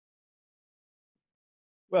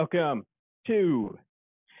Welcome to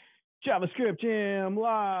JavaScript Jam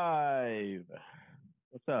Live.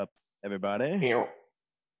 What's up, everybody? Ew.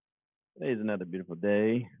 Today is another beautiful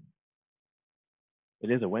day.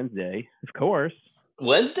 It is a Wednesday, of course.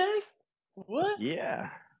 Wednesday? What? Yeah,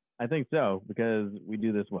 I think so, because we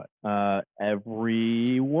do this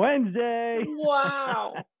every Wednesday.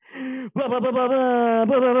 Wow. Blah, blah, blah, blah, blah,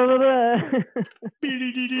 blah, blah, blah, blah.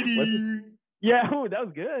 Yeah, ooh, that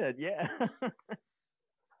was good. Yeah.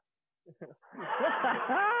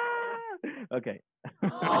 Okay.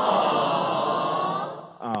 Aw,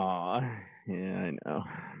 yeah, I know.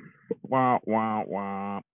 Wah, wah,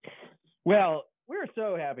 wah. Well, we're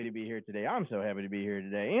so happy to be here today. I'm so happy to be here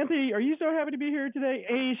today. Anthony, are you so happy to be here today?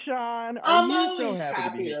 Hey, Sean, are I'm you always so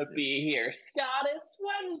happy to be here. Scott, it's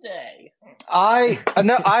Wednesday. I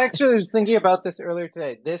actually was thinking about this earlier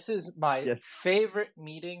today. This is my favorite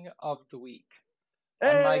meeting of the week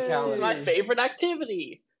on my calendar. This is my favorite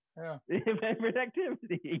activity. Yeah. Favorite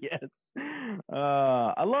activity, yes.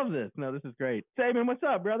 I love this. No, this is great. Saban, what's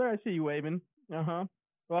up, brother? I see you waving.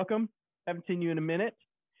 Welcome. Haven't seen you in a minute.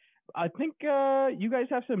 I think you guys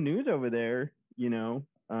have some news over there,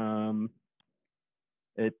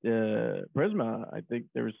 at Prisma. I think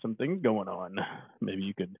there was some things going on. Maybe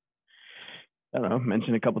you could, I don't know,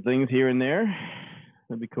 mention a couple things here and there.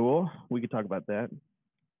 That'd be cool. We could talk about that.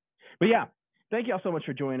 But yeah, thank you all so much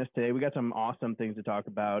for joining us today. We got some awesome things to talk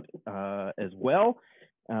about as well.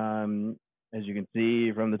 As you can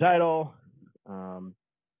see from the title,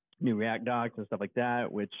 new React docs and stuff like that,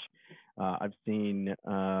 which I've seen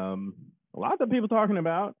a lot of people talking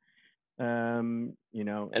about. And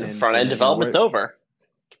front-end development's over.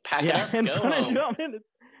 Pack it up, and go front-end home. development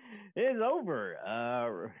is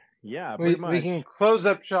over. Yeah, we, pretty much. We can close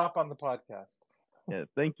up shop on the podcast. Yeah,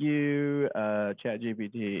 thank you,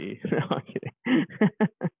 ChatGPT. No, I'm kidding.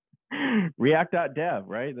 React.dev,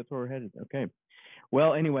 right? That's where we're headed. Okay.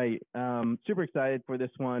 Well, anyway, super excited for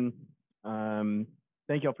this one.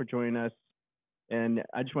 Thank you all for joining us. And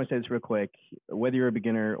I just want to say this real quick. Whether you're a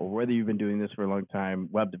beginner or whether you've been doing this for a long time,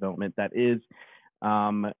 web development, that is,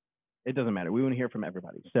 it doesn't matter. We want to hear from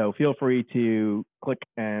everybody. So feel free to click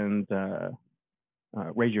and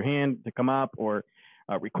raise your hand to come up, or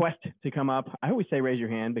request to come up. I always say raise your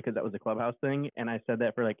hand because that was a Clubhouse thing, and I said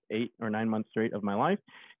that for like 8 or 9 months straight of my life.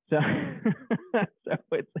 So,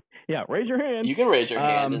 it's, yeah, raise your hand. You can raise your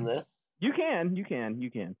hand in this. You can.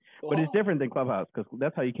 Wow. But it's different than Clubhouse, because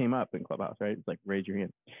that's how you came up in Clubhouse, right? It's like raise your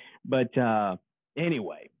hand. But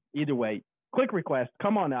anyway, either way, click request,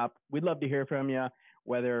 come on up. We'd love to hear from you,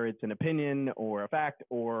 whether it's an opinion or a fact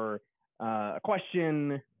or a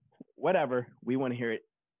question, whatever. We want to hear it.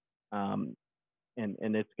 And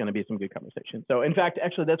it's going to be some good conversation. So in fact,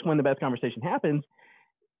 actually, that's when the best conversation happens,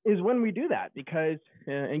 is when we do that, because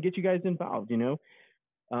and get you guys involved,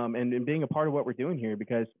 and being a part of what we're doing here,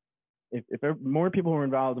 because if more people are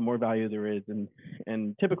involved, the more value there is,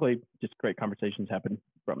 and typically just great conversations happen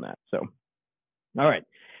from that. So, all right.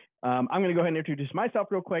 I'm going to go ahead and introduce myself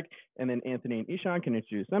real quick, and then Anthony and Ishan can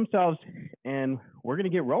introduce themselves, and we're going to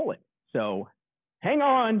get rolling. So hang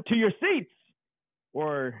on to your seats,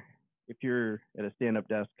 or if you're at a stand-up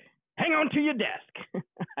desk, hang on to your desk.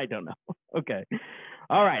 I don't know. Okay.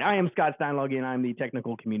 All right. I am Scott Steinloggy, and I'm the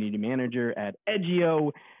technical community manager at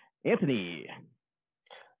Edgio. Anthony.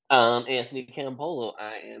 Anthony Campolo.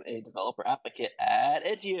 I am a developer advocate at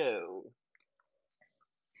Edgio.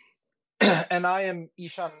 And I am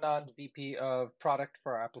Ishan Nand, VP of Product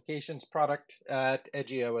for our Applications product at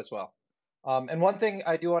Edgio as well. And one thing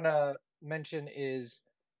I do want to mention is,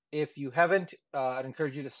 if you haven't, I'd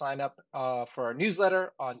encourage you to sign up for our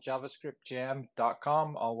newsletter on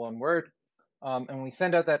javascriptjam.com, all one word. And we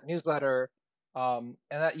send out that newsletter, and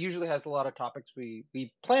that usually has a lot of topics we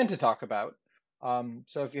plan to talk about.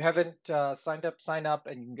 So if you haven't signed up, sign up,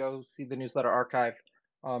 and you can go see the newsletter archive.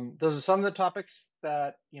 Those are some of the topics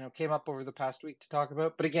that came up over the past week to talk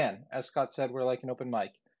about. But again, as Scott said, we're like an open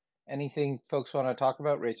mic. Anything folks want to talk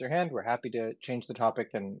about, raise your hand. We're happy to change the topic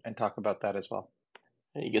and talk about that as well.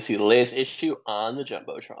 And you can see the latest issue on the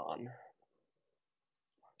Jumbotron.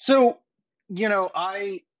 So,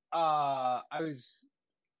 I was,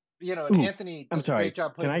 and Anthony does a great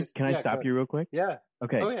job putting this. Can I stop you real quick? Yeah.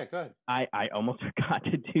 Okay. Oh, yeah, go ahead. I almost forgot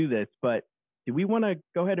to do this, but do we want to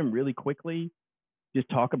go ahead and really quickly just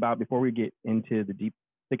talk about, before we get into the deep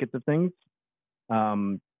thickets of things,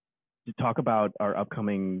 to talk about our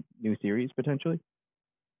upcoming new series potentially?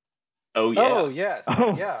 Oh, yeah. Oh, yes.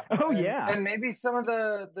 Oh, yeah. Yeah. And maybe some of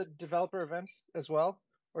the developer events as well,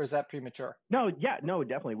 or is that premature? No,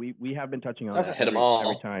 definitely. We have been touching on Let's that hit them all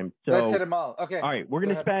every time. So let's hit them all. Okay. All right, we're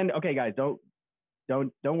going to spend, okay, guys, don't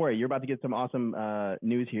don't worry. You're about to get some awesome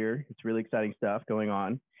news here. It's really exciting stuff going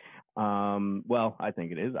on. Well, I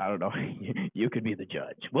think it is. I don't know. You could be the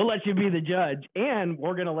judge. We'll let you be the judge, and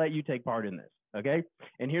we're going to let you take part in this. Okay.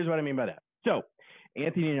 And here's what I mean by that. So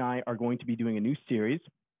Anthony and I are going to be doing a new series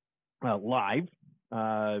live.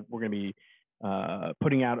 We're going to be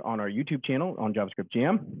putting out on our YouTube channel on JavaScript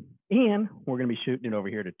Jam, and we're going to be shooting it over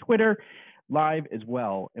here to Twitter live as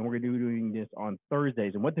well. And we're going to be doing this on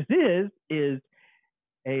Thursdays. And what this is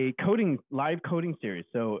a live coding series.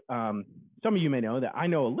 So some of you may know that I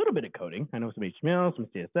know a little bit of coding. I know some HTML, some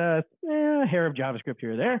CSS, a hair of JavaScript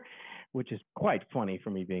here or there, which is quite funny for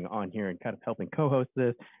me being on here and kind of helping co-host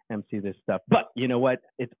this, MC this stuff. But you know what?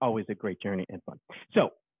 It's always a great journey and fun. So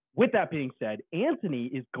with that being said, Anthony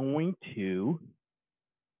is going to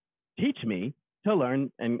teach me to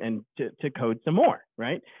learn and to code some more,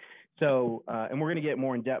 right? So, and we're going to get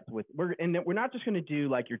more in depth with, we're not just going to do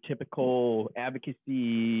like your typical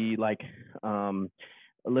advocacy, like,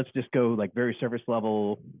 let's just go like very surface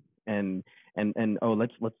level and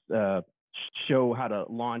let's show how to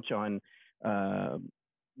launch on, or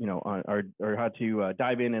how to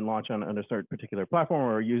dive in and launch on a certain particular platform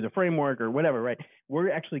or use a framework or whatever, right? We're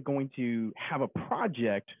actually going to have a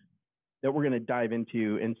project that we're going to dive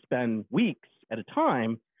into and spend weeks at a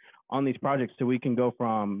time on these projects so we can go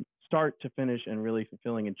from start to finish and really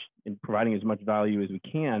fulfilling and providing as much value as we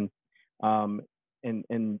can,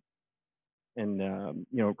 and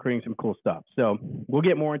creating some cool stuff. So we'll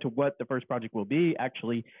get more into what the first project will be.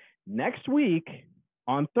 Actually, next week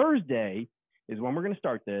on Thursday is when we're going to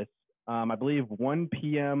start this. I believe 1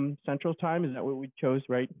 p.m. Central Time. Is that what we chose,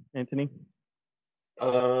 right, Anthony?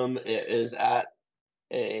 It is at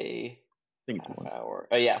a half hour.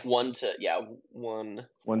 Oh yeah, 1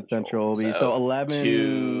 Central will be so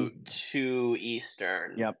 11 2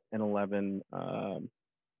 Eastern. Yep, and 11 San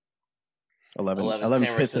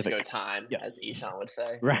Francisco Pacific time, yep, as Ishan would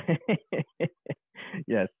say. Right.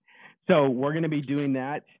 Yes. So we're going to be doing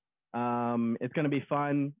that. It's going to be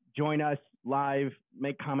fun. Join us live.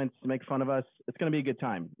 Make comments. Make fun of us. It's going to be a good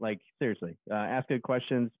time. Like seriously, ask good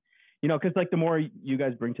questions. Because like the more you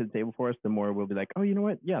guys bring to the table for us, the more we'll be like, oh, you know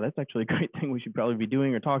what? Yeah, that's actually a great thing we should probably be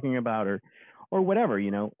doing or talking about or whatever,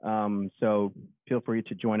 So feel free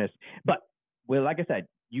to join us. But well, like I said,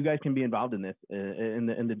 you guys can be involved in this, in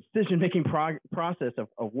the decision-making process of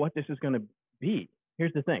what this is going to be.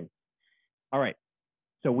 Here's the thing. All right.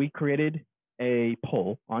 So we created a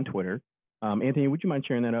poll on Twitter. Anthony, would you mind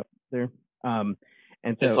sharing that up there?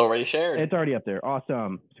 And so it's already shared. It's already up there.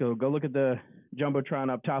 Awesome. So go look at the Jumbotron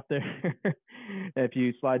up top there. If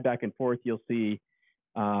you slide back and forth, you'll see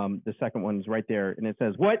the second one's right there. And it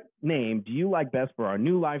says, what name do you like best for our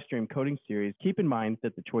new live stream coding series? Keep in mind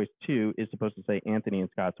that the choice 2 is supposed to say Anthony and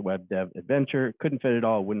Scott's Web Dev Adventure. Couldn't fit it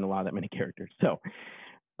all. Wouldn't allow that many characters. So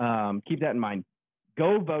keep that in mind.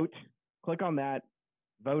 Go vote. Click on that.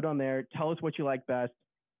 Vote on there. Tell us what you like best.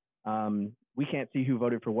 We can't see who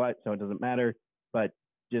voted for what, so it doesn't matter. But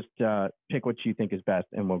just pick what you think is best,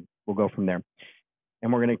 and we'll go from there.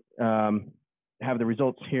 And we're going to have the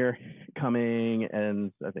results here coming,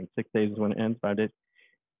 and I think 6 days is when it ends, 5 days.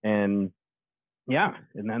 And yeah,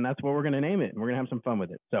 and then that's what we're going to name it. And we're going to have some fun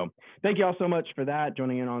with it. So thank you all so much for that,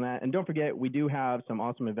 joining in on that. And don't forget, we do have some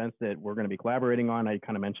awesome events that we're going to be collaborating on. I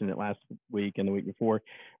kind of mentioned it last week and the week before.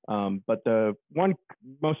 But the one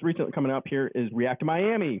most recently coming up here is React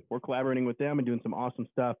Miami. We're collaborating with them and doing some awesome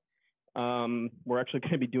stuff. We're actually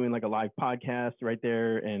going to be doing like a live podcast right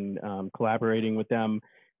there and collaborating with them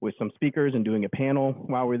with some speakers and doing a panel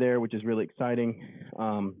while we're there, which is really exciting.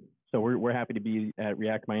 So we're happy to be at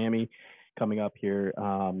React Miami coming up here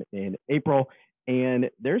in April. And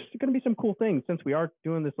there's going to be some cool things since we are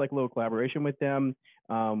doing this like little collaboration with them.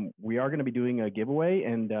 We are going to be doing a giveaway,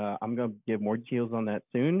 and I'm going to give more details on that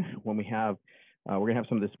soon when we have we're going to have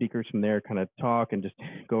some of the speakers from there kind of talk and just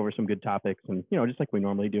go over some good topics. And, just like we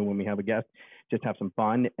normally do when we have a guest, just have some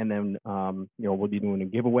fun. And then, we'll be doing a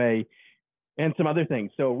giveaway and some other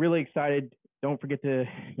things. So really excited. Don't forget to,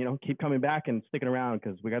 keep coming back and sticking around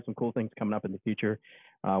because we got some cool things coming up in the future.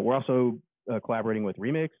 We're also collaborating with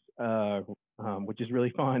Remix, which is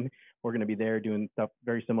really fun. We're going to be there doing stuff,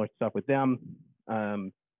 very similar stuff with them.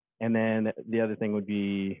 And then the other thing would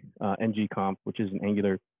be NGConf, which is an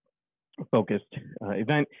Angular focused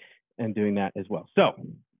event, and doing that as well. So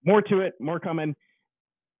more to it, more coming.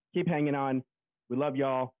 Keep hanging on. We love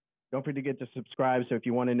y'all. Don't forget to subscribe. So if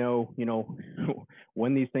you want to know,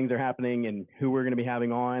 when these things are happening and who we're going to be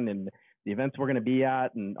having on and the events we're going to be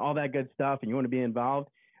at and all that good stuff, and you want to be involved,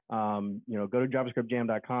 go to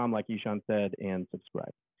javascriptjam.com, like Ishan said, and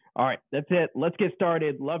subscribe. All right, that's it. Let's get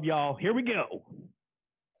started. Love y'all. Here we go.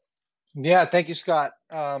 Yeah, thank you, Scott.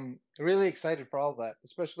 Really excited for all of that,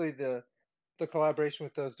 especially the collaboration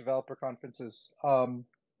with those developer conferences.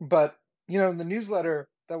 But the newsletter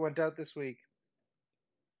that went out this week,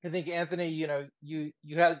 I think Anthony, you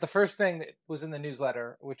had the first thing that was in the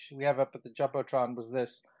newsletter, which we have up at the Jumbotron, was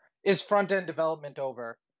this: is front end development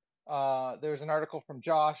over? There's an article from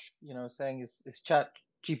Josh, saying is Chat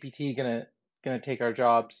GPT gonna take our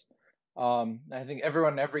jobs? I think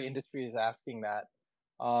everyone in every industry is asking that.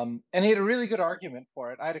 And he had a really good argument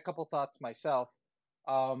for it. I had a couple thoughts myself.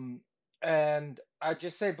 And I'd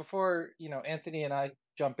just say before, Anthony and I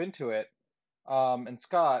jump into it, and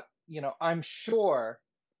Scott, I'm sure,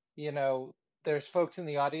 you know, there's folks in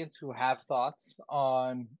the audience who have thoughts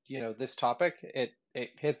on, this topic. It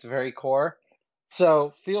hits very core.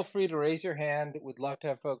 So feel free to raise your hand. We'd love to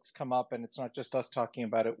have folks come up, and it's not just us talking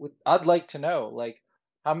about it. I'd like to know, like,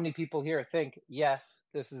 how many people here think, yes,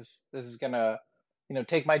 this is gonna,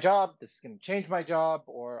 take my job. This is gonna change my job,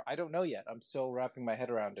 or I don't know yet. I'm still wrapping my head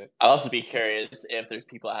around it. I'll also be curious if there's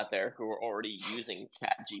people out there who are already using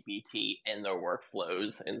ChatGPT in their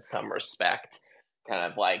workflows in some respect, kind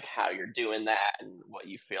of like how you're doing that and what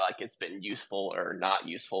you feel like it's been useful or not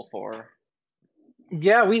useful for.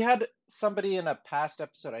 Yeah, we had somebody in a past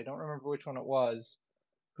episode, I don't remember which one it was,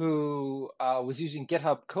 who was using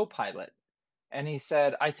GitHub Copilot. And he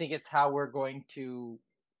said, I think it's how we're going to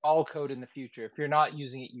all code in the future. If you're not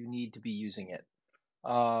using it, you need to be using it.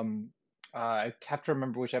 Um, I have to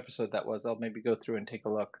remember which episode that was. I'll maybe go through and take a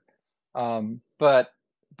look. But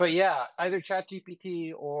yeah, either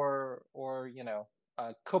ChatGPT or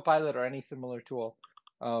Copilot or any similar tool.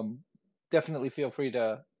 Definitely feel free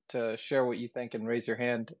to share what you think and raise your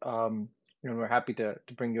hand. We're happy to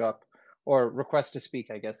bring you up, or request to speak,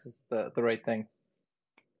 I guess is the right thing.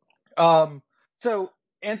 So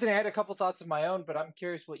Anthony, I had a couple thoughts of my own, but I'm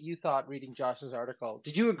curious what you thought reading Josh's article.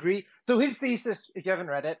 Did you agree? So his thesis, if you haven't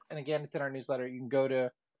read it, and again, it's in our newsletter, you can go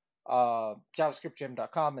to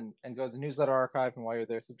javascriptgym.com and go to the newsletter archive, and while you're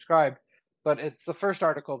there, subscribe. But it's the first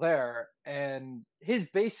article there, and his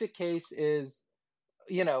basic case is,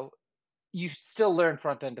 you should still learn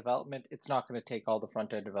front-end development. It's not going to take all the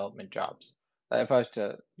front-end development jobs. If I was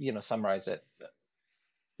to, summarize it.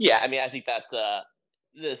 Yeah, I mean, I think that's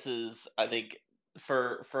this is, I think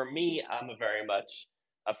for me, I'm very much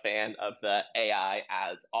a fan of the AI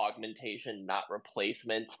as augmentation, not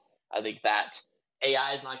replacement. I think that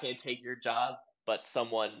AI is not going to take your job, but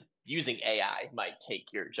someone using AI might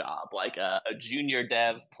take your job. Like a junior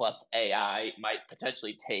dev plus AI might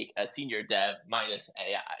potentially take a senior dev minus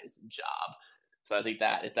AI's job. So I think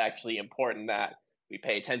that it's actually important that we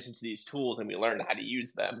pay attention to these tools and we learn how to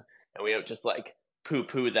use them, and we don't just like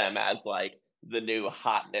poo-poo them as like the new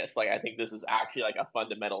hotness. Like I think this is actually like a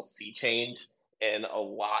fundamental sea change in a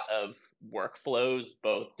lot of workflows,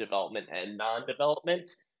 both development and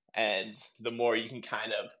non-development. And the more you can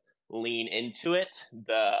kind of lean into it,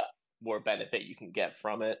 the more benefit you can get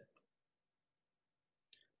from it.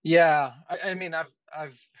 Yeah, I mean,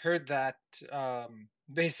 I've heard that.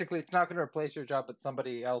 Basically, it's not going to replace your job, but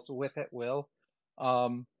somebody else with it will.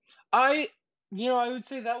 I, I would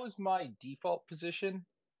say that was my default position.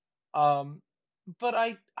 But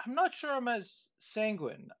I'm not sure I'm as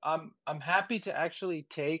sanguine. I'm happy to actually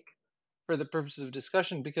take, for the purposes of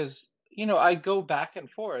discussion, because I go back and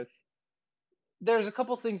forth. There's a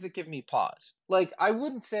couple things that give me pause. Like, I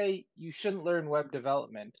wouldn't say you shouldn't learn web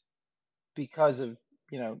development because of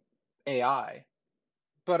AI,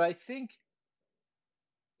 but I think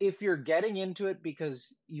if you're getting into it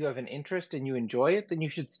because you have an interest and you enjoy it, then you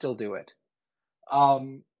should still do it.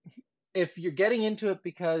 If you're getting into it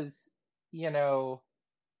because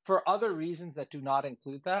for other reasons that do not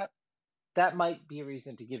include that, that might be a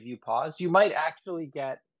reason to give you pause. You might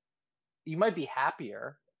be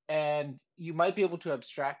happier, and you might be able to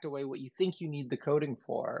abstract away what you think you need the coding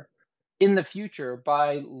for in the future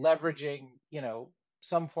by leveraging,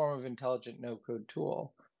 some form of intelligent no code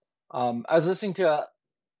tool. I was listening to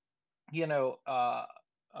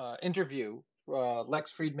interview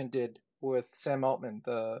Lex Friedman did with Sam Altman,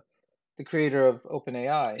 the creator of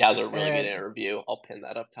OpenAI. Yeah, it was a really good interview. I'll pin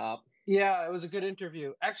that up top. Yeah, it was a good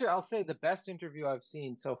interview. Actually, I'll say the best interview I've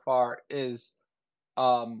seen so far is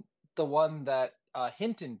the one that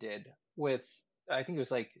Hinton did with, I think it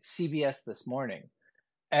was like CBS This Morning.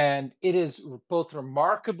 And it is both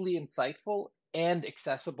remarkably insightful and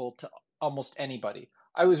accessible to almost anybody.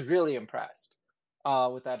 I was really impressed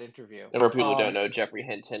with that interview. And for people who don't know, Jeffrey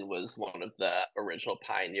Hinton was one of the original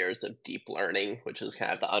pioneers of deep learning, which is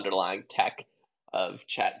kind of the underlying tech of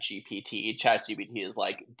ChatGPT. ChatGPT is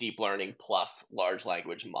like deep learning plus large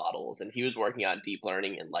language models, and he was working on deep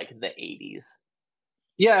learning in like the 80s.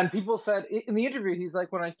 Yeah, and people said in the interview, he's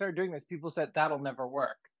like, when I started doing this, people said that'll never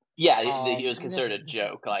work. Yeah, he was considered a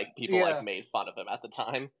joke. Like people Yeah. made fun of him at the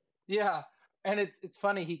time. Yeah, and it's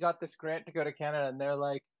funny. He got this grant to go to Canada, and they're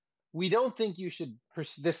like, "We don't think you should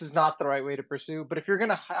pursue. This is not the right way to pursue. But if you're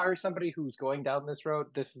going to hire somebody who's going down this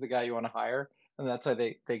road, this is the guy you want to hire." And that's why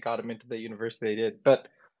they got him into the university they did.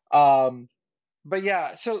 Um, but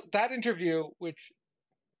yeah. So that interview, which,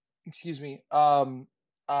 excuse me,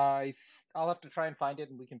 I I'll have to try and find it,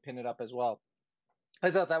 and we can pin it up as well.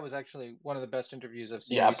 I thought that was actually one of the best interviews I've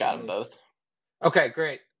seen. Yeah, I've recently. got them both. Okay,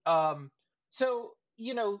 great. So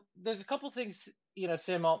there's a couple things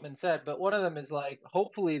Sam Altman said, but one of them is like,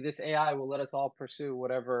 hopefully, this AI will let us all pursue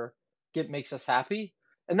whatever makes us happy,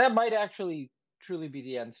 and that might actually truly be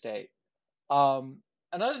the end state. Um,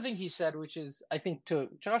 Another thing he said, which is I think to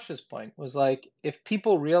Josh's point, was like, if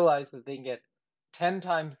people realize that they can get 10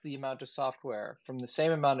 times the amount of software from the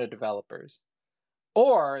same amount of developers,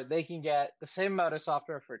 or they can get the same amount of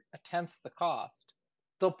software for a tenth the cost,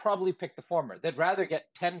 they'll probably pick the former. They'd rather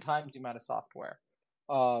get 10 times the amount of software.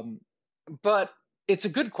 But it's a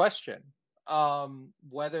good question.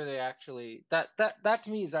 Whether they actually that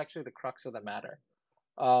to me is actually the crux of the matter.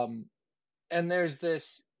 And there's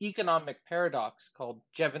this economic paradox called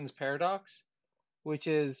Jevons paradox, which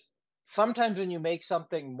is sometimes when you make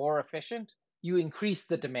something more efficient, you increase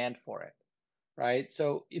the demand for it, right?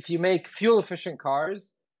 So if you make fuel efficient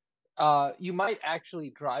cars, you might actually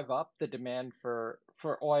drive up the demand for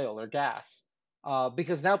oil or gas,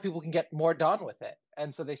 because now people can get more done with it,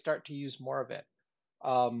 and so they start to use more of it.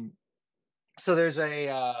 So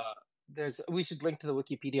we should link to the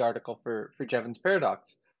Wikipedia article for Jevons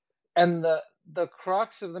paradox, and the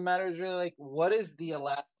crux of the matter is really like, what is the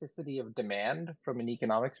elasticity of demand from an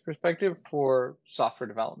economics perspective for software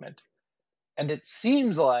development? And it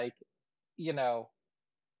seems like,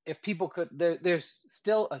 if people could, there's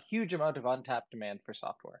still a huge amount of untapped demand for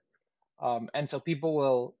software. And so people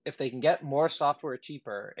will, if they can get more software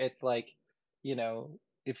cheaper, it's like,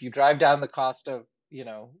 if you drive down the cost of,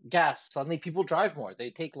 gas, suddenly people drive more.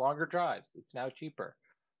 They take longer drives. It's now cheaper.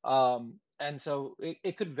 And so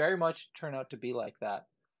it could very much turn out to be like that.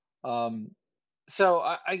 So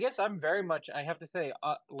I guess I'm very much, I have to say,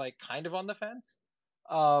 like kind of on the fence.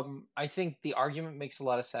 I think the argument makes a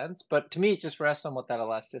lot of sense, but to me, it just rests on what that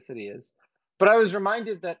elasticity is. But I was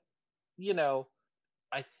reminded that,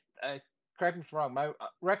 I correct me if I'm wrong. My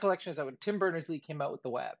recollection is that when Tim Berners-Lee came out with the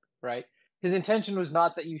web, right? His intention was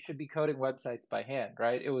not that you should be coding websites by hand,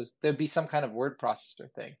 right? It was there'd be some kind of word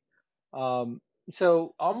processor thing.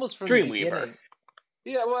 So almost from the beginning,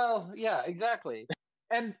 yeah, well, yeah, exactly.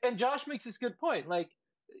 And Josh makes this good point. Like,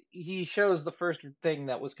 he shows the first thing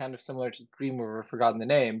that was kind of similar to Dreamweaver, I've forgotten the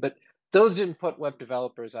name, but those didn't put web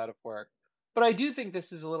developers out of work. But I do think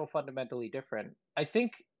this is a little fundamentally different. I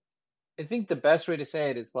think the best way to say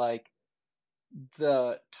it is like,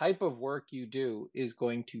 the type of work you do is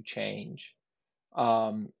going to change,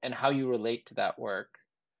 and how you relate to that work.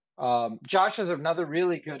 Josh has another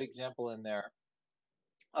really good example in there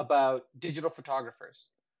about digital photographers.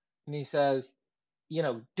 And he says,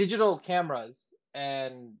 digital cameras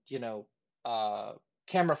and,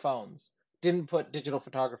 camera phones didn't put digital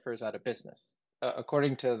photographers out of business.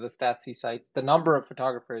 According to the stats he cites, the number of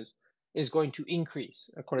photographers is going to increase.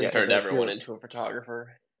 According to turned everyone into a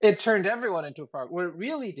photographer. It turned everyone into a photographer. What it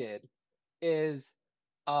really did is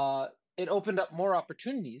it opened up more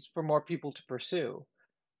opportunities for more people to pursue.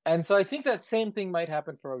 And so I think that same thing might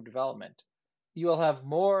happen for web development. You will have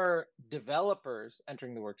more developers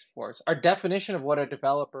entering the workforce. Our definition of what a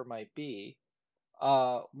developer might be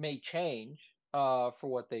may change for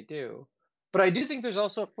what they do. But I do think there's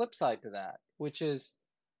also a flip side to that, which is,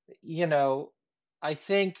 I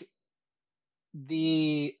think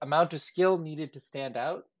the amount of skill needed to stand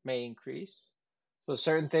out may increase. So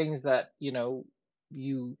certain things that,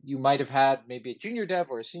 you might have had maybe a junior dev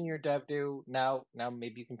or a senior dev do, now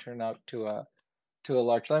maybe you can turn out to a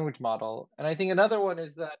large language model. And I think another one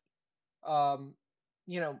is that,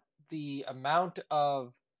 the amount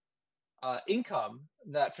of income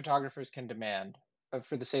that photographers can demand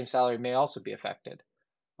for the same salary may also be affected.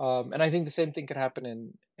 And I think the same thing could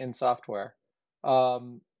happen in software.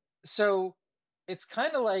 So it's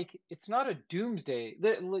kind of like, it's not a doomsday.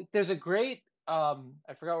 There's a great, I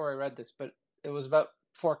forgot where I read this, but it was about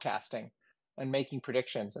forecasting and making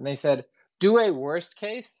predictions. And they said, do a worst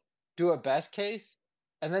case, do a best case,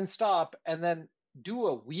 and then stop, and then do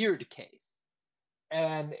a weird case.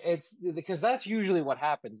 And it's because that's usually what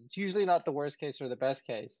happens. It's usually not the worst case or the best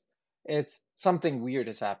case. It's something weird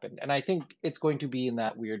has happened. And I think it's going to be in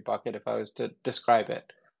that weird bucket if I was to describe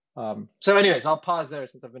it. So anyways, I'll pause there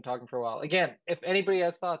since I've been talking for a while. Again, if anybody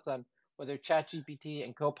has thoughts on whether ChatGPT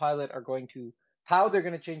and Copilot are going to, how they're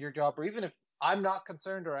going to change your job, or even if I'm not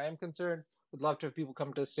concerned or I am concerned, would love to have people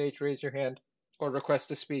come to the stage, raise your hand, or request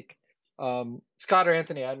to speak. Scott or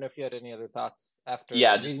Anthony, I don't know if you had any other thoughts after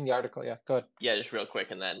reading the article. Yeah, go ahead. Yeah, just real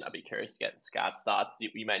quick, and then I'll be curious to get Scott's thoughts.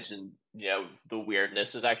 You mentioned, the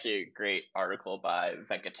weirdness. There's actually a great article by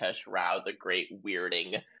Venkatesh Rao, The Great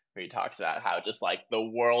Weirding, where he talks about how just like the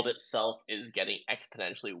world itself is getting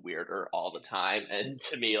exponentially weirder all the time. And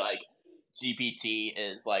to me, like GPT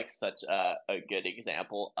is like such a good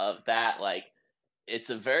example of that. Like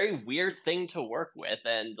it's a very weird thing to work with,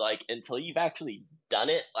 and like until you've actually done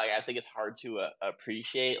it, like I think it's hard to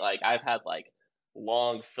appreciate. Like I've had like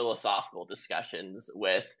long philosophical discussions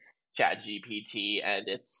with ChatGPT, and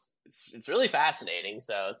it's really fascinating.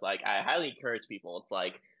 So it's like I highly encourage people. It's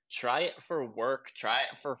like try it for work, try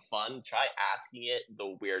it for fun, try asking it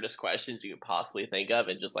the weirdest questions you can possibly think of,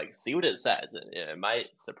 and just like see what it says, and it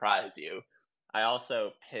might surprise you. I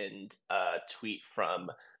also pinned a tweet from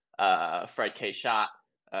Fred K. Schott,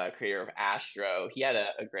 creator of Astro. He had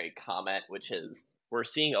a great comment, which is we're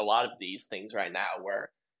seeing a lot of these things right now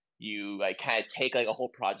where you like kind of take like a whole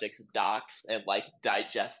project's docs and like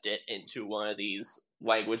digest it into one of these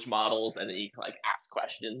language models, and then you can like ask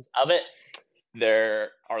questions of it.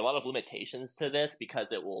 There are a lot of limitations to this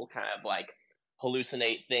because it will kind of like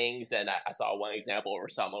hallucinate things. And I saw one example where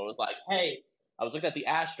someone was like, hey, I was looking at the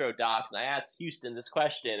Astro docs and I asked Houston this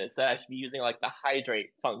question. It said I should be using like the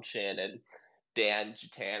hydrate function. And Dan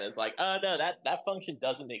Jatan is like, oh no, that function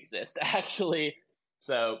doesn't exist actually.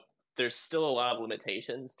 So there's still a lot of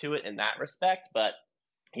limitations to it in that respect. But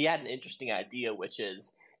he had an interesting idea, which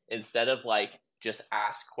is instead of like just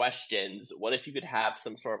ask questions, what if you could have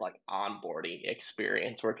some sort of like onboarding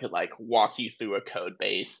experience where it could like walk you through a code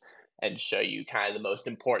base and show you kind of the most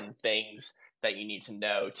important things that you need to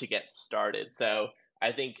know to get started. So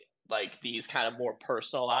I think like these kind of more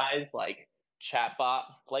personalized like chatbot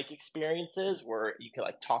like experiences where you can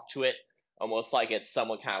like talk to it almost like it's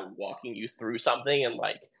someone kind of walking you through something and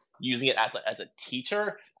like using it as a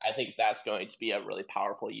teacher, I think that's going to be a really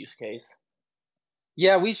powerful use case.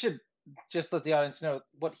 Yeah, we should just let the audience know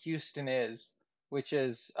what Houston is, which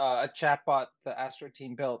is a chatbot the Astro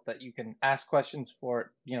team built that you can ask questions for,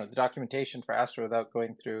 the documentation for Astro without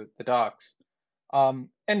going through the docs. And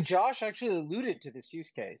Josh actually alluded to this use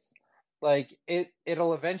case. Like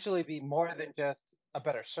it'll eventually be more than just a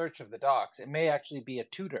better search of the docs. It may actually be a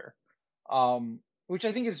tutor, which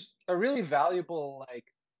I think is a really valuable like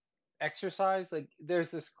exercise. Like there's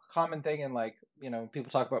this common thing in like,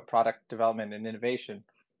 people talk about product development and innovation.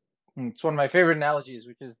 And it's one of my favorite analogies,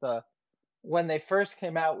 which is when they first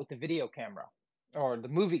came out with the video camera or the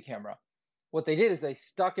movie camera, what they did is they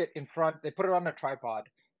stuck it in front, they put it on a tripod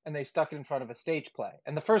and they stuck it in front of a stage play.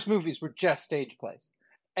 And the first movies were just stage plays.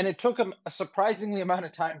 And it took them a surprisingly amount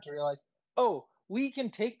of time to realize, oh, we can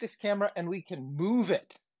take this camera and we can move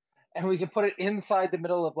it. And we can put it inside the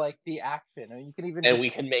middle of like the action. And you can even we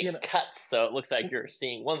can make cuts so it looks like you're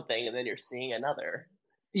seeing one thing and then you're seeing another.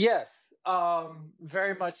 Yes,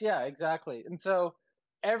 very much. Yeah, exactly. And so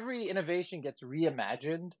every innovation gets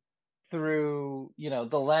reimagined through,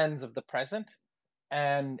 the lens of the present.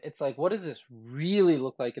 And it's like, what does this really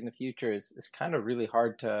look like in the future is kind of really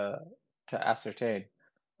hard to ascertain.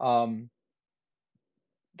 There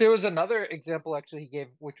was another example actually he gave,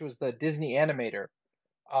 which was the Disney animator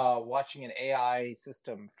watching an AI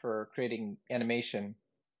system for creating animation,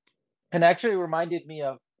 and actually reminded me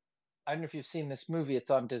of, I don't know if you've seen this movie. It's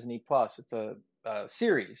on Disney Plus. It's a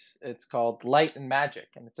series. It's called Light and Magic,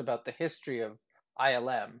 and it's about the history of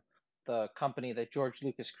ILM, the company that George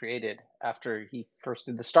Lucas created after he first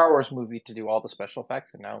did the Star Wars movie to do all the special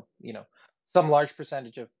effects, and now some large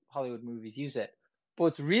percentage of Hollywood movies use it. But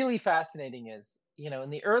what's really fascinating is in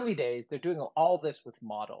the early days they're doing all this with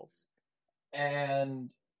models, and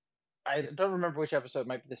I don't remember which episode. It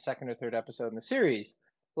might be the second or third episode in the series.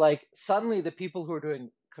 Like suddenly the people who are doing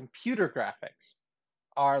computer graphics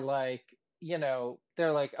are like,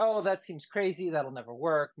 they're like, oh, that seems crazy. That'll never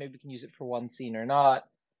work. Maybe we can use it for one scene or not.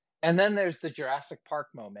 And then there's the Jurassic Park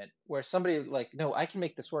moment where somebody like, no, I can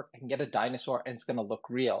make this work. I can get a dinosaur and it's going to look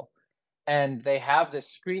real. And they have this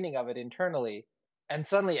screening of it internally. And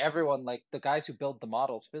suddenly everyone, like the guys who build the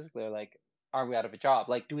models physically are like, are we out of a job?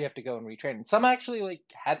 Like, do we have to go and retrain? And some actually like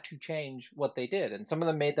had to change what they did. And some of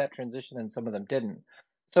them made that transition and some of them didn't.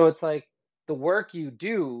 So it's like the work you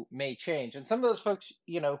do may change. And some of those folks,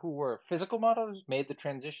 who were physical modelers made the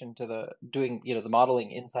transition to the doing, the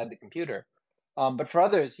modeling inside the computer. But for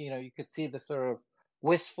others, you could see the sort of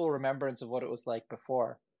wistful remembrance of what it was like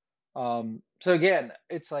before. So again,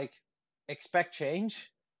 it's like expect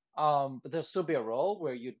change, but there'll still be a role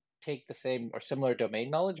where you take the same or similar domain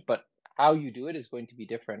knowledge, but how you do it is going to be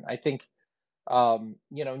different. I think, when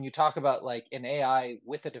you talk about like an AI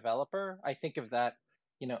with a developer, I think of that,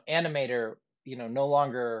 animator, no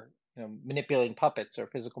longer, manipulating puppets or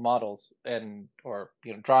physical models and, or,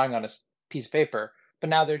 drawing on a piece of paper, but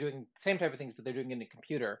now they're doing the same type of things, but they're doing it in a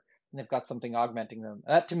computer and they've got something augmenting them.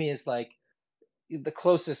 That to me is like the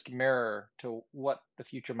closest mirror to what the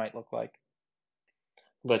future might look like.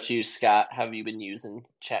 But you, Scott, have you been using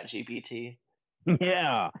ChatGPT?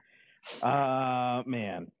 Yeah.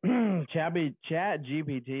 Man, ChatGPT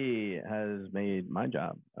has made my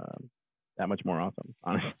job that much more awesome,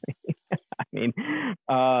 honestly. I mean,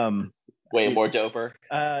 way more doper.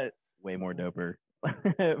 Way more doper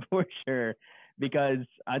for sure. Because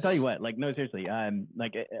I tell you what, like, no, seriously,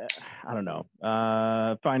 like, I don't know.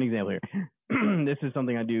 Fine example here. This is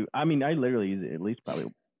something I do. I mean, I literally use it at least probably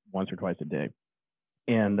once or twice a day,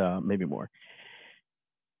 and maybe more.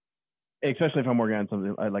 Especially if I'm working on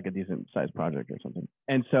something like a decent sized project or something.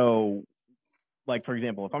 And so, like, for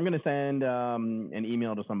example, if I'm going to send an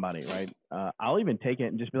email to somebody, right, I'll even take it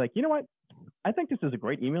and just be like, you know what? I think this is a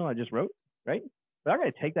great email I just wrote, right? But I'm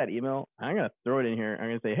going to take that email, I'm going to throw it in here. I'm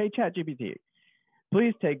going to say, hey, ChatGPT,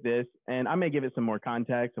 please take this. And I may give it some more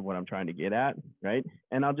context of what I'm trying to get at, right?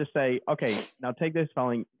 And I'll just say, okay, now take this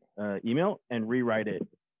following email and rewrite it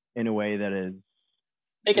in a way that is,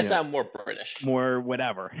 make it sound more British, more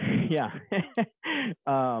whatever. Yeah.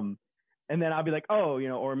 And then I'll be like, oh,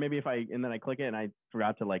 or maybe and then I click it and I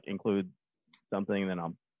forgot to like include something, then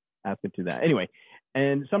I'll ask it to that. Anyway,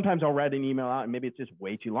 and sometimes I'll write an email out and maybe it's just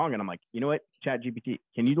way too long. And I'm like, you know what, ChatGPT,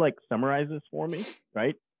 can you like summarize this for me?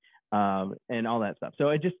 Right. And all that stuff. So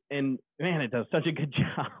it does such a good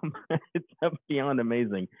job. It's beyond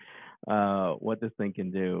amazing what this thing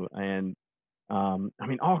can do. And I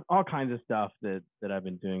mean, all kinds of stuff that I've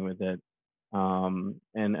been doing with it. And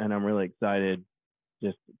I'm really excited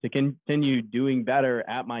just to continue doing better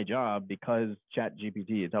at my job because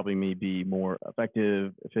ChatGPT is helping me be more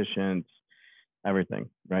effective, efficient, everything,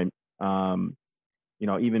 right?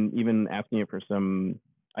 Even asking it for some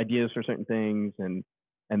ideas for certain things and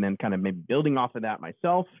then kind of maybe building off of that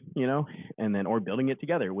myself, and then or building it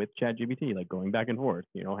together with ChatGPT, like going back and forth,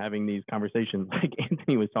 having these conversations like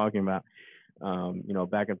Anthony was talking about,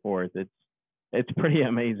 back and forth. It's pretty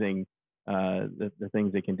amazing the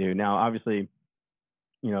things it can do. Now, obviously,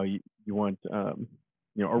 you want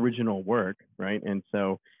original work, right? And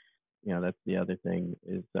so that's the other thing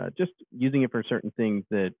is just using it for certain things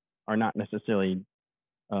that are not necessarily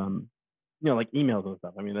like emails and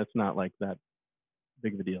stuff. I mean, that's not like that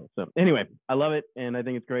big of a deal. So anyway, I love it and I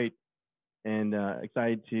think it's great and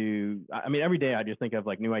excited to. I mean, every day I just think of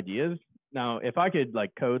like new ideas. Now, if I could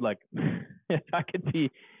like code, like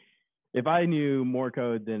if I knew more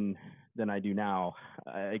code than I do now,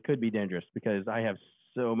 it could be dangerous because I have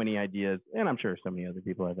so many ideas, and I'm sure so many other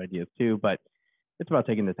people have ideas too. But it's about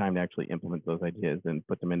taking the time to actually implement those ideas and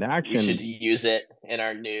put them into action. We should use it in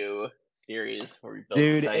our new series where we build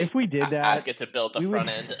the site. If we did that, ask it to build the front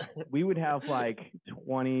end. We would have like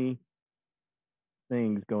 20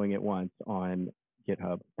 things going at once on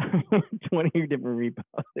GitHub, 20 different repos.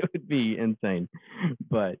 It would be insane.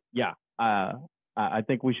 But yeah, I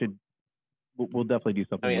think we should. We'll definitely do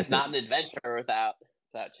something. I mean, it's not an adventure without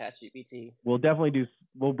ChatGPT. We'll definitely do.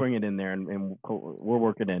 We'll bring it in there and we'll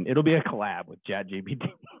work it in. It'll be a collab with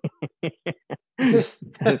ChatGPT.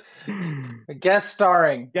 Guest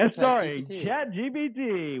starring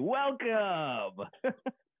ChatGPT. Welcome.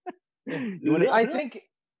 I think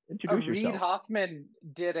Reid Hoffman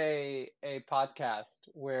did a podcast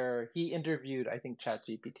where he interviewed, I think,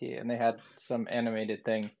 ChatGPT, and they had some animated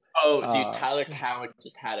thing. Oh, dude, Tyler Cowan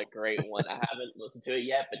just had a great one. I haven't listened to it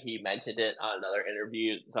yet, but he mentioned it on another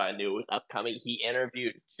interview, so I knew it was upcoming. He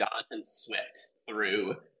interviewed Jonathan Swift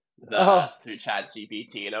through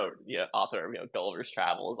ChatGPT, author of Gulliver's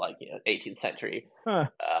Travels, 18th century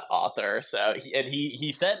author. So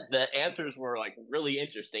he said the answers were like really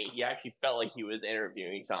interesting. He actually felt like he was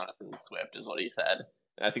interviewing Jonathan Swift, is what he said,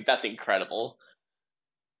 and I think that's incredible.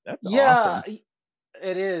 That's awesome.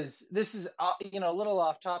 It is. This is a little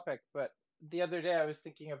off topic, but the other day I was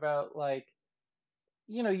thinking about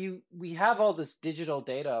we have all this digital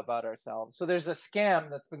data about ourselves. So there's a scam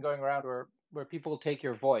that's been going around where people take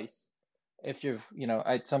your voice. If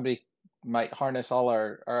somebody might harness all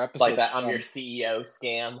our episodes. Like that I'm your CEO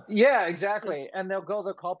scam. Yeah, exactly. And they'll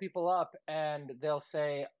call people up and they'll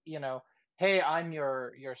say, hey, I'm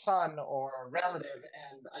your son or relative,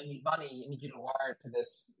 and I need money. I need you to wire to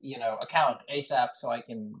this, account ASAP so I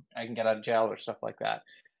can get out of jail or stuff like that.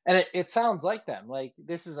 And it sounds like them. Like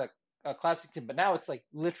this is a classic thing, but now it's like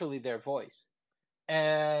literally their voice.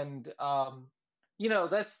 And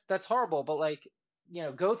that's horrible. But like,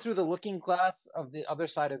 go through the looking glass of the other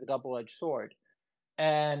side of the double-edged sword.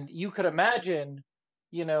 And you could imagine,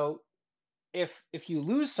 you know, if you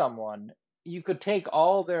lose someone, you could take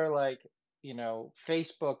all their like,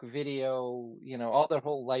 Facebook video, all their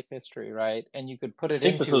whole life history, right? And you could put I it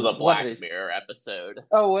think this was into a one of Black these. Mirror episode.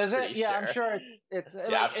 Oh, was it? Pretty Yeah, I'm sure. sure it's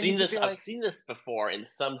Yeah, like, and you could be I've like, seen this before in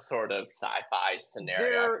some sort of sci-fi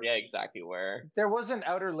scenario. I there forget exactly where. there was an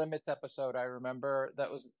Outer Limits episode I remember that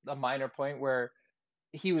was a minor point where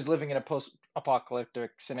he was living in a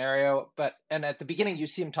post-apocalyptic scenario, and at the beginning you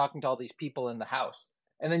see him talking to all these people in the house,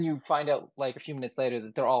 and then you find out like a few minutes later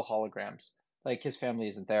that they're all holograms. Like his family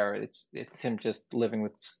isn't there. It's him just living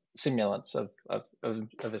with simulants of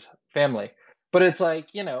his family. But it's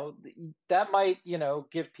like, that might,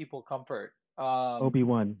 give people comfort.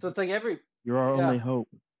 Obi-Wan, So it's like you're our yeah, only hope.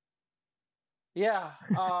 yeah.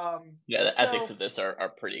 Yeah, the ethics So of this are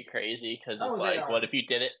pretty crazy because it's oh, they like, are. what if you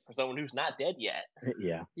did it for someone who's not dead yet?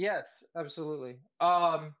 Yeah. Yes, absolutely.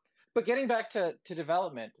 But getting back to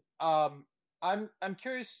development, I'm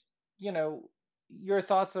curious, your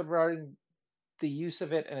thoughts regarding the use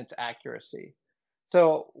of it and its accuracy.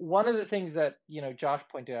 So one of the things that Josh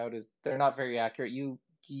pointed out is they're not very accurate.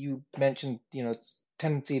 You mentioned its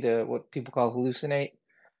tendency to what people call hallucinate,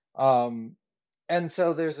 um, and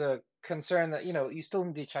so there's a concern that you still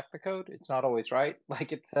need to check the code. It's not always right.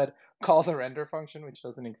 Like it said, call the render function, which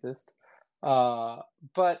doesn't exist. Uh,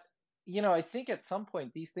 but I think at some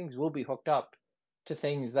point these things will be hooked up to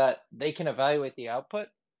things that they can evaluate the output,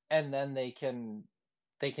 and then they can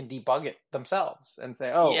debug it themselves and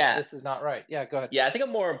say, oh, Yeah, this is not right. Yeah, go ahead. yeah. I think a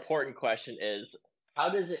more important question is how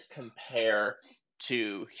does it compare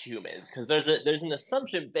to humans? Because there's an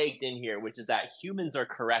assumption baked in here, which is that humans are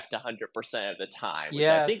correct 100% of the time, which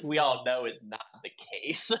I think Yes. we all know is not the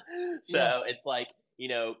case. Yeah. So it's like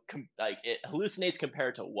like it hallucinates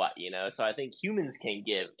compared to what So I think humans can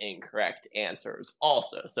give incorrect answers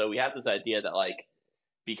also. So we have this idea that like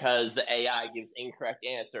because the AI gives incorrect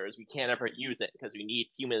answers, we can't ever use it because we need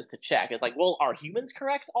humans to check. It's like, well, are humans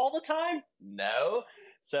correct all the time? No.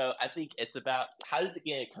 So I think it's about how does it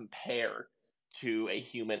get to compare to a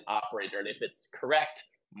human operator, and if it's correct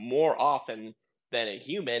more often than a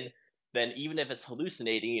human, then even if it's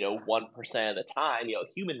hallucinating, 1% of the time,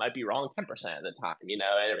 human might be wrong 10% of the time.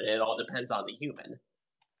 It all depends on the human.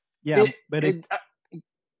 Yeah, but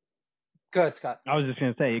Go ahead, Scott. I was just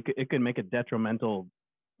gonna say it could make a detrimental,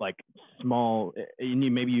 like small.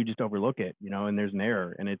 Maybe you just overlook it, and there's an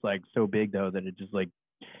error, and it's like so big though that it just like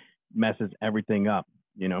messes everything up.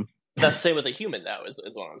 That's the same with a human, though, is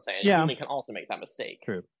what I'm saying. Yeah. A human can also make that mistake.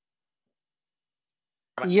 True.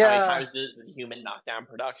 How many times does a human knock down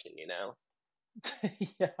production?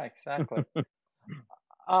 Yeah, exactly.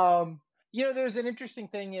 There's an interesting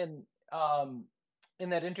thing in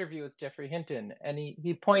that interview with Jeffrey Hinton, and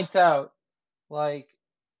he points out like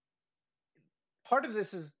part of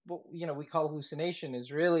this is what we call hallucination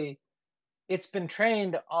is really it's been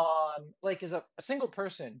trained on like as a single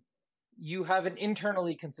person, you have an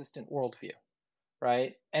internally consistent worldview,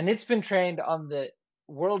 right? And it's been trained on the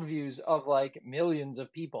worldviews of like millions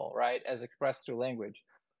of people, right, as expressed through language.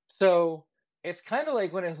 So it's kind of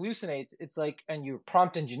like when it hallucinates, it's like, and you're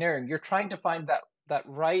prompt engineering, you're trying to find that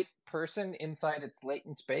right person inside its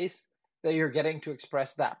latent space that you're getting to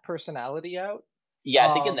express that personality out.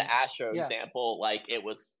 Yeah, I think in the Astro Yeah. example, like it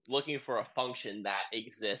was looking for a function that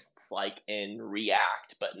exists like in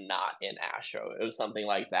React, but not in Astro. It was something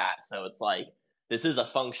like that. So it's like this is a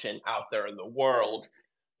function out there in the world,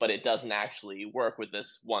 but it doesn't actually work with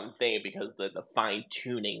this one thing because the fine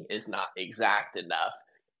tuning is not exact enough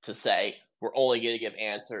to say we're only going to give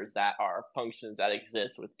answers that are functions that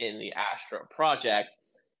exist within the Astro project.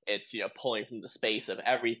 It's pulling from the space of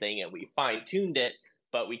everything, and we fine tuned it,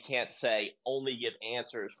 but we can't say only give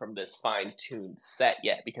answers from this fine-tuned set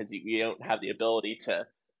yet because you don't have the ability to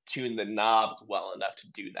tune the knobs well enough to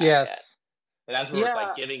do that yet. And that's where it's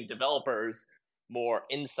like giving developers more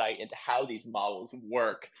insight into how these models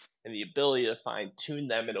work and the ability to fine-tune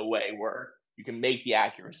them in a way where you can make the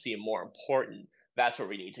accuracy more important. That's where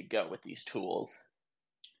we need to go with these tools.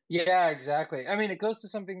 Yeah, exactly. I mean, it goes to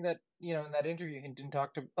something that, in that interview Hinton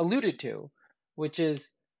alluded to, which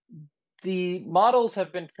is the models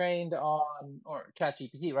have been trained on, or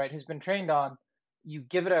ChatGPT, right, has been trained on, you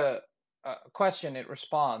give it a question, it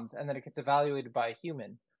responds, and then it gets evaluated by a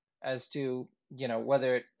human as to,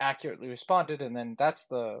 whether it accurately responded, and then that's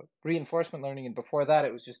the reinforcement learning, and before that,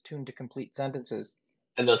 it was just tuned to complete sentences.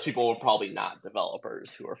 And those people were probably not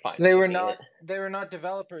developers who were fine They were tuning not. it. They were not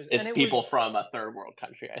developers. It's And it people was, from a third world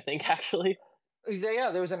country, I think, actually.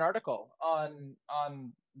 yeah. There was an article on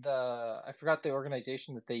the, I forgot the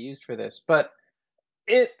organization that they used for this, but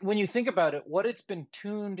when you think about it, what it's been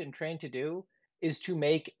tuned and trained to do is to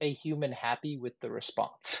make a human happy with the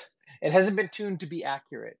response. It hasn't been tuned to be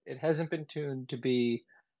accurate. It hasn't been tuned to be,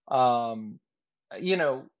 um, it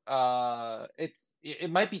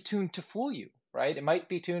might be tuned to fool you, right? It might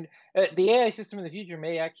be tuned. The AI system in the future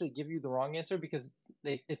may actually give you the wrong answer because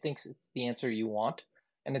it thinks it's the answer you want,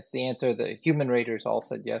 and it's the answer the human raters all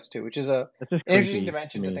said yes to, which is an interesting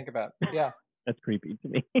dimension to think about. Yeah, that's creepy to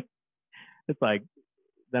me. It's like,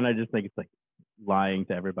 then I just think it's like lying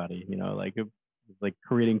to everybody, like it's like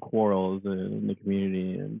creating quarrels in the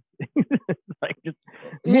community, and it's like just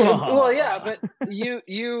well, yeah, but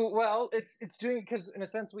it's doing it because in a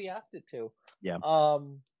sense we asked it to. Yeah.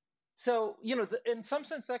 So in some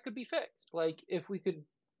sense that could be fixed. Like if we could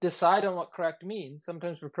decide on what correct means,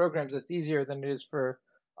 sometimes for programs it's easier than it is for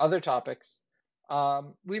other topics.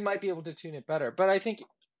 We might be able to tune it better, but I think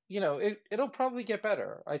it'll probably get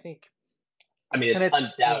better. I think. I mean, it's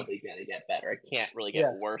undoubtedly going to get better. It can't really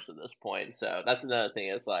get worse at this point. So that's another thing.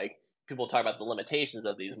 It's like people talk about the limitations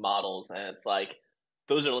of these models, and it's like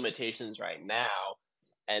those are limitations right now,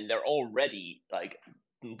 and they're already like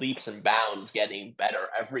leaps and bounds getting better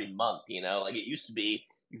every month. Like it used to be,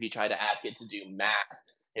 if you tried to ask it to do math,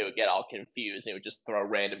 it would get all confused. And it would just throw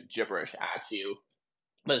random gibberish at you.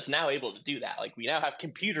 But it's now able to do that. Like we now have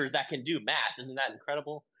computers that can do math. Isn't that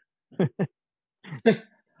incredible?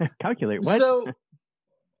 Calculate what? So,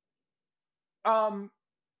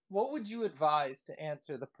 what would you advise to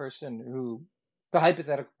answer the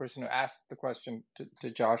hypothetical person who asked the question to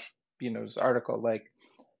Josh Bino's article? Like,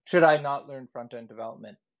 should I not learn front end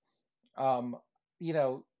development?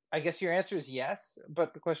 I guess your answer is yes,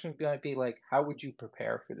 but the question might be like, how would you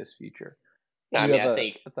prepare for this future? I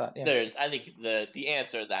think the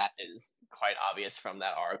answer to that is quite obvious from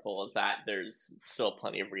that article, is that there's still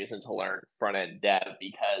plenty of reason to learn front end dev,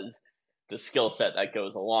 because the skill set that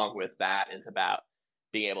goes along with that is about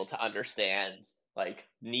being able to understand like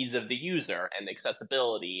needs of the user and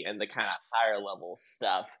accessibility and the kind of higher level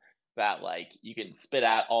stuff that like you can spit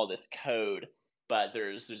out all this code, but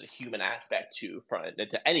there's a human aspect to front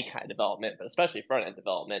end, to any kind of development, but especially front end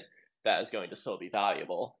development, that is going to still be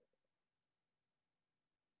valuable.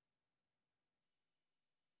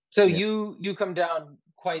 So you come down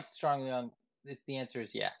quite strongly on the answer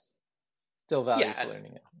is yes. Still value to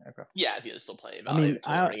learning it. Okay. Yeah, there's still plenty of value to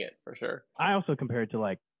learning it for sure. I also compare it to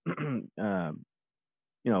like, learning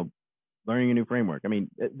a new framework. I mean,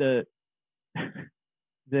 the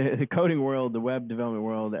coding world, the web development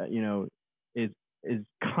world, is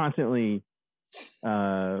constantly,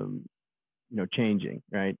 changing,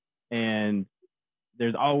 right? And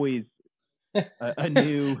there's always a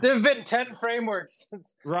new. There have been 10 frameworks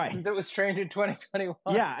since it was trained in 2021.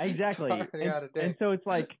 Yeah, exactly. And so it's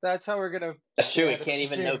like that's how we're gonna. That's true. It can't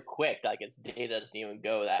even know quick. Like its data doesn't even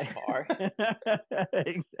go that far.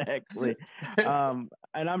 Exactly. And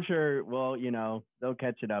I'm sure. Well, they'll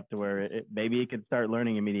catch it up to where maybe it could start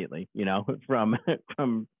learning immediately. From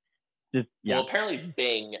just yeah. Well, apparently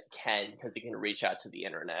Bing can, because it can reach out to the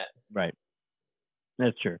internet. Right.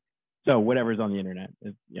 That's true. So whatever's on the internet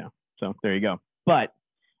is So there you go. But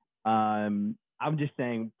I'm just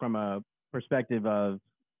saying from a perspective of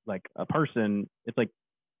like a person, it's like,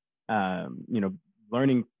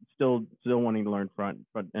 learning, still wanting to learn front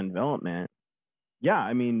end development. Yeah,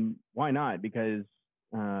 I mean, why not? Because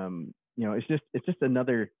it's just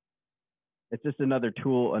another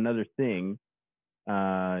tool, another thing.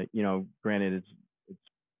 Granted, it's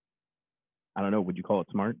I don't know, would you call it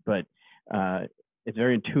smart? But it's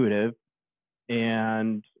very intuitive,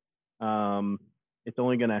 and it's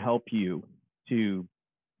only going to help you to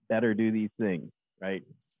better do these things, right?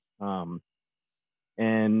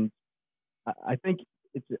 And I think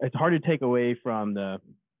it's hard to take away from the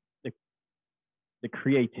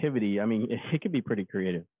creativity. I mean, it can be pretty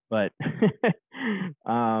creative, but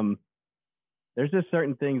there's just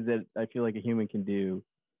certain things that I feel like a human can do,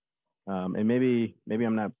 and maybe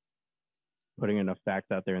I'm not putting enough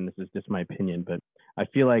facts out there, and this is just my opinion, but I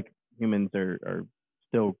feel like humans are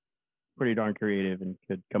still pretty darn creative and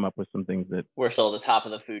could come up with some things that we're still at the top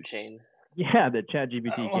of the food chain. Yeah, that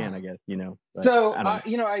ChatGPT can, I guess, But so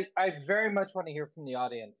I very much want to hear from the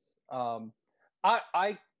audience.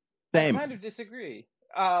 I kind of distree,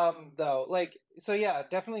 though. Like, so yeah,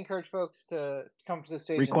 definitely encourage folks to come to the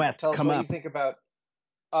stage and tell us what you think about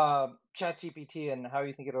ChatGPT and how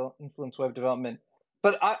you think it'll influence web development.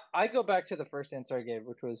 But I go back to the first answer I gave,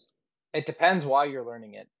 which was It depends why you're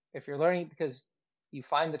learning it. If you're learning it because you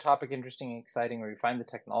find the topic interesting and exciting, or you find the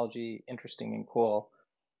technology interesting and cool.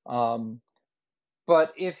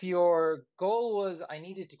 But if your goal was, I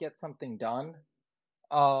needed to get something done,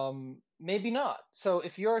 maybe not. So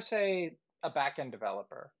if you're, say, a back-end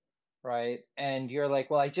developer, right, and you're like,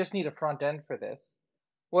 well, I just need a front end for this.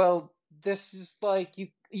 Well, this is like you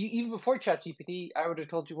even before ChatGPT, I would have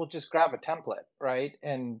told you, well, just grab a template, right,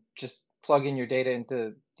 and just plug in your data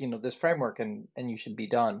into this framework, and you should be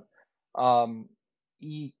done. ChatGPT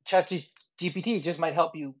just might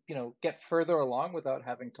help you get further along without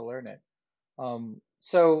having to learn it.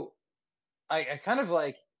 So I kind of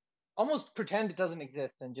like almost pretend it doesn't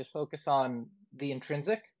exist and just focus on the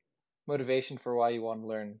intrinsic motivation for why you want to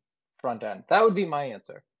learn front end. That would be my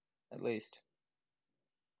answer, at least.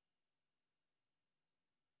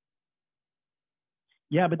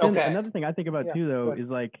 Yeah, but then Okay. another thing I think about too, though, is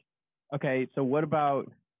like, okay, so what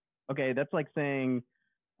about, okay, that's like saying,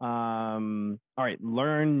 all right,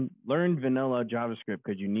 learn vanilla JavaScript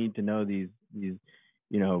because you need to know these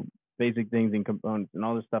basic things and components and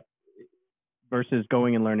all this stuff, versus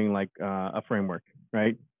going and learning like a framework,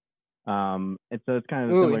 right? And so it's kind of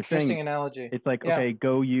a similar interesting thing. Analogy. It's like, okay,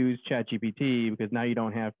 go use ChatGPT because now you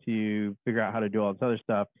don't have to figure out how to do all this other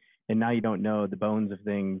stuff, and now you don't know the bones of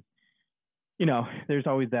things. There's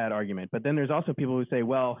always that argument. But then there's also people who say,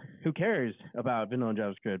 well, who cares about vanilla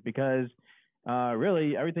JavaScript because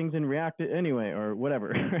really everything's in React anyway, or whatever,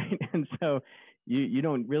 right? And so you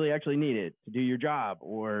don't really actually need it to do your job.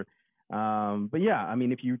 Or but yeah, I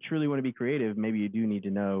mean, if you truly want to be creative, maybe you do need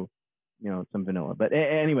to know some vanilla. But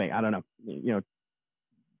anyway, I don't know.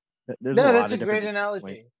 There's that's a great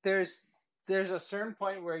analogy. There's a certain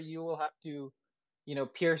point where you will have to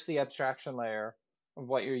pierce the abstraction layer of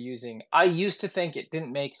what you're using. I used to think it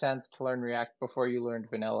didn't make sense to learn React before you learned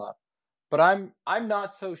vanilla, but I'm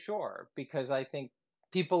not so sure, because I think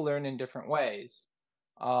people learn in different ways.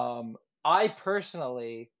 I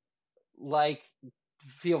personally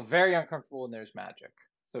feel very uncomfortable when there's magic,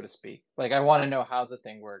 so to speak. Like, I want to know how the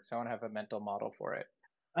thing works. I want to have a mental model for it.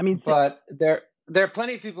 I mean, but there are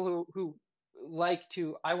plenty of people who like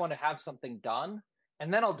to, I want to have something done,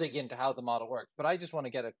 and then I'll dig into how the model works. But I just want to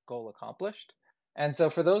get a goal accomplished. And so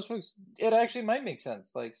for those folks, it actually might make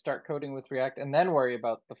sense. Like, start coding with React and then worry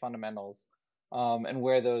about the fundamentals, and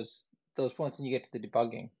where those points when you get to the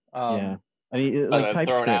debugging. Yeah, I mean, like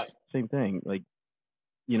TypeScript, same thing. Like,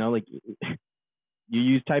 like you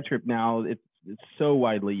use TypeScript now. It's so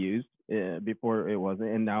widely used. Before it wasn't,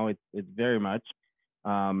 and now it's very much.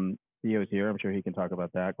 Theo's here. I'm sure he can talk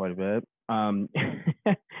about that quite a bit.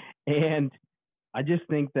 And I just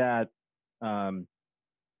think that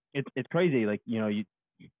it's crazy. Like, the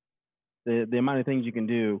amount of things you can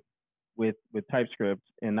do with TypeScript,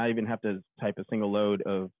 and not even have to type a single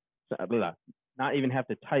not even have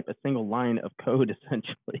to type a single line of code,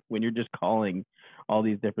 essentially, when you're just calling all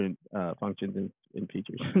these different functions and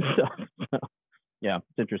features and stuff. So, yeah,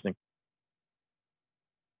 it's interesting.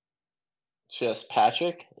 Just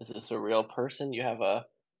Patrick, is this a real person? You have a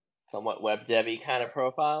somewhat web devy kind of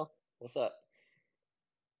profile. What's up?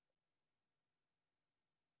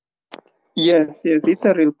 Yes, it's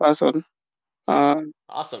a real person. Awesome.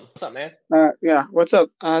 What's up, man? Yeah, what's up?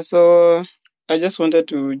 So I just wanted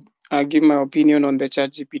to give my opinion on the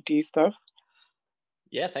ChatGPT stuff.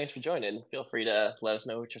 Yeah, thanks for joining. Feel free to let us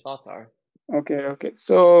know what your thoughts are. Okay.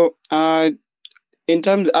 So in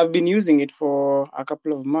terms, I've been using it for a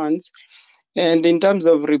couple of months, and in terms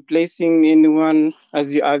of replacing anyone,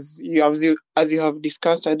 as you have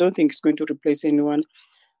discussed, I don't think it's going to replace anyone,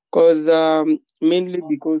 because mainly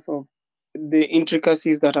because of the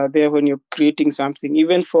intricacies that are there when you're creating something.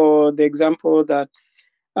 Even for the example that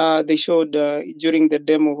they showed during the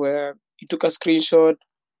demo, where he took a screenshot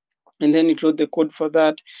and then he wrote the code for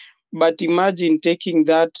that. But imagine taking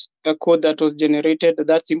that code that was generated,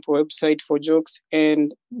 that simple website for jokes,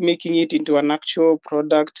 and making it into an actual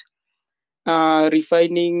product,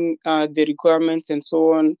 refining the requirements and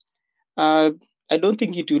so on. I don't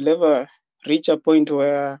think it will ever reach a point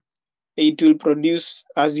where it will produce,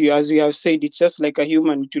 as we have said, it's just like a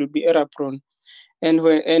human, it will be error prone. And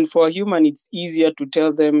for a human, it's easier to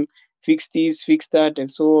tell them fix this, fix that,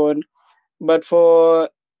 and so on. But for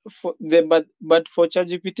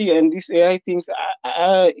ChatGPT and these AI things,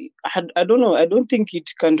 I don't know. I don't think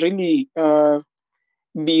it can really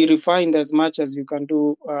be refined as much as you can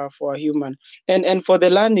do for a human. And for the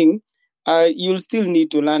learning, you'll still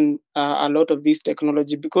need to learn a lot of this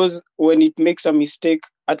technology, because when it makes a mistake,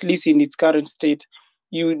 at least in its current state,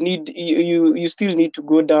 you still need to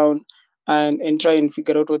go down and try and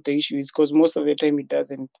figure out what the issue is, because most of the time it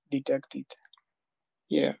doesn't detect it.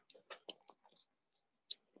 Yeah.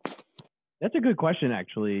 That's a good question,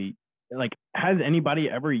 actually. Like, has anybody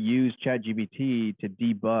ever used ChatGPT to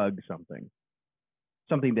debug something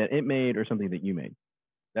that it made or something that you made?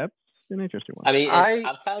 That's an interesting one. I mean,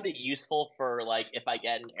 I've found it useful for, like, if I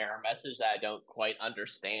get an error message that I don't quite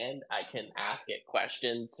understand, I can ask it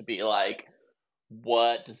questions to be like,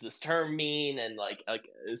 what does this term mean? And like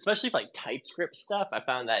especially like TypeScript stuff, I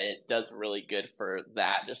found that it does really good for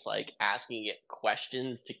that, just like asking it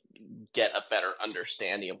questions to get a better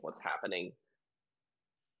understanding of what's happening.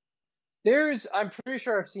 I'm pretty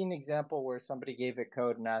sure I've seen an example where somebody gave it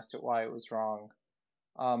code and asked it why it was wrong.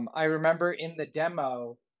 I remember in the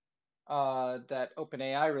demo that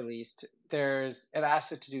OpenAI released, it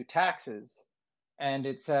asks it to do taxes, and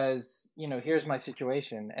it says, here's my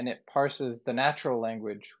situation, and it parses the natural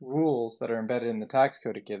language rules that are embedded in the tax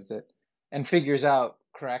code it gives it, and figures out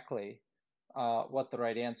correctly what the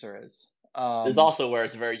right answer is. There's also where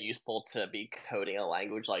it's very useful to be coding a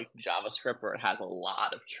language like JavaScript, where it has a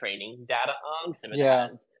lot of training data on. So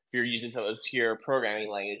if you're using some obscure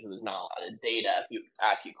programming language where there's not a lot of data, if you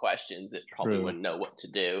ask you questions, it probably wouldn't know what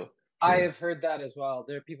to do. I have heard that as well.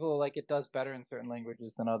 There are people who like it does better in certain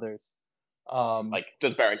languages than others. Like,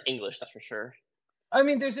 does better in English, that's for sure. I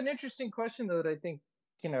mean, there's an interesting question, though, that I think,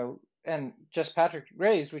 and just Patrick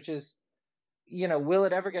raised, which is, will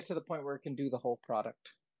it ever get to the point where it can do the whole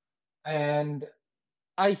product? And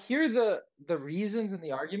I hear the reasons and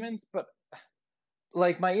the arguments, but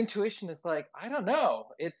like my intuition is like, I don't know.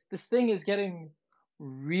 This thing is getting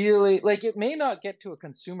really, like, it may not get to a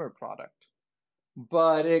consumer product,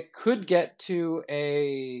 but it could get to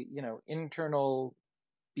a, internal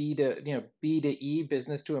B to E,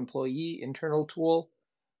 business to employee internal tool.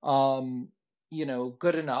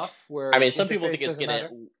 Good enough where, I mean, some people think it's going to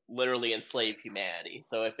literally enslave humanity.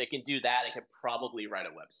 So if it can do that, it could probably write a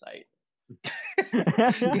website.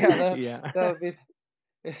 That would be.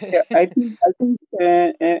 I think,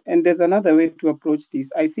 and there's another way to approach this.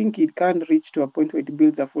 I think it can reach to a point where it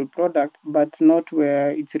builds a full product, but not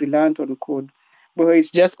where it's reliant on code, but where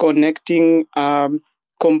it's just connecting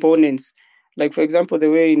components. Like, for example,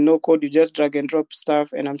 the way in no code, you just drag and drop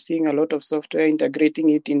stuff, and I'm seeing a lot of software integrating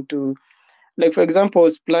it into, like, for example,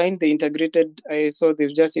 Spline, I saw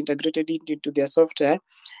they've just integrated it into their software.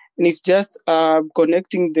 And it's just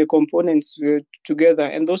connecting the components together,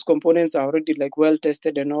 and those components are already like well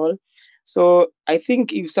tested and all. So I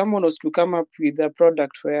think if someone was to come up with a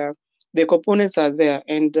product where the components are there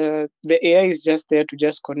and the AI is just there to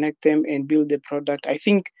just connect them and build the product, I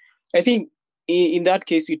think in that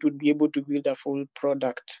case it would be able to build a full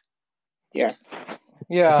product. Yeah.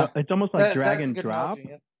 It's almost like drag and drop.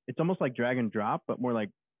 It's almost like drag and drop, but more like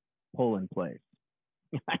pull and place.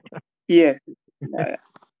 Yes.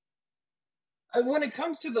 When it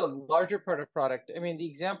comes to the larger part of product, I mean, the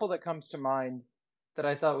example that comes to mind that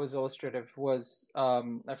I thought was illustrative was,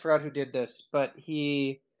 I forgot who did this, but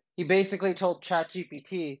he basically told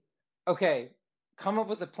ChatGPT, okay, come up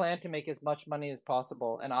with a plan to make as much money as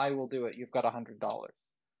possible, and I will do it. You've got $100.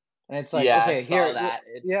 And it's like, okay, I saw that.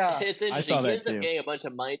 It's interesting. He ends up getting a bunch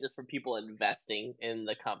of money just from people investing in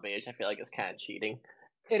the company, which I feel like is kind of cheating.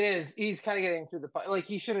 It is. He's kind of getting through like,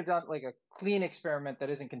 he should have done like a clean experiment that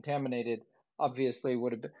isn't contaminated. Obviously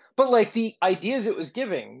would have been, but like the ideas it was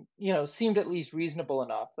giving, seemed at least reasonable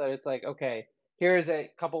enough that it's like, okay, here's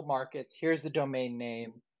a couple markets, here's the domain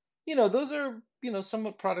name, those are,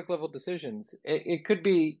 somewhat product level decisions. It could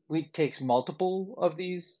be takes multiple of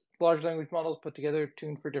these large language models put together,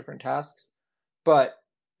 tuned for different tasks, but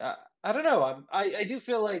I don't know. I do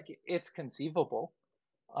feel like it's conceivable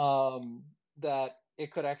that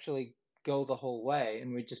it could actually go the whole way,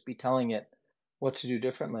 and we'd just be telling it what to do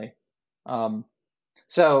differently. But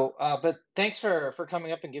thanks for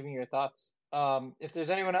coming up and giving your thoughts. If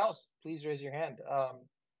there's anyone else, please raise your hand.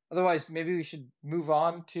 Otherwise, maybe we should move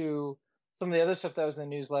on to some of the other stuff that was in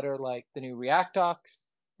the newsletter, like the new React docs,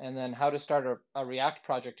 and then how to start a React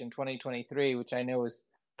project in 2023, which I know is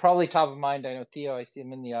probably top of mind. I know Theo, I see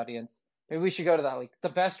him in the audience. Maybe we should go to that, like the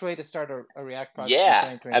best way to start a React project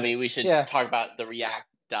in 2023. I mean, we should talk about the React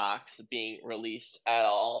docs being released at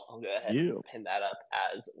all. I'll go ahead and pin that up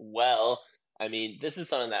as well. I mean, this is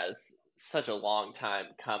something that is such a long time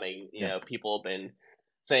coming. You know, people have been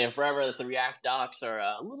saying forever that the React docs are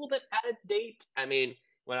a little bit out of date. I mean,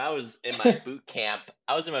 when I was in my boot camp,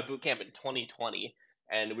 in 2020,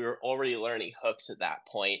 and we were already learning hooks at that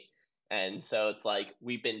point. And so it's like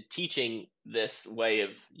we've been teaching this way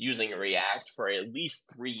of using React for at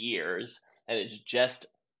least 3 years, and it's just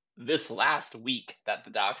this last week that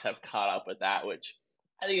the docs have caught up with that, which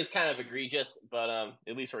I think is kind of egregious, but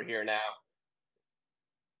at least we're here now.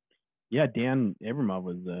 Yeah, Dan Abramoff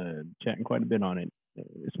was chatting quite a bit on it.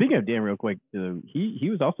 speaking of Dan, real quick, he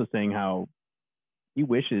was also saying how he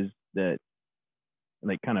wishes that,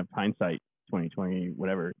 like, kind of hindsight 2020,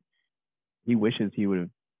 whatever, he wishes he would have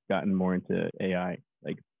gotten more into AI,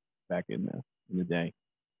 like, back in the day.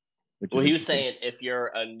 Well, he was saying if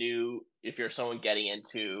you're someone getting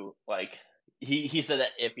into, like, he said that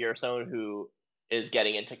if you're someone who is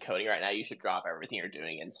getting into coding right now, you should drop everything you're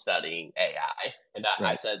doing and studying AI. And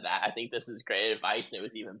I said that I think this is great advice, and it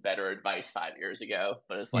was even better advice 5 years ago.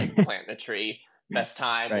 But it's like planting a tree. Best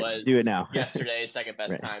time was do it now. yesterday. Second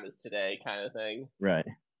best time is today, kind of thing. Right.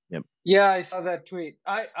 Yep. Yeah, I saw that tweet.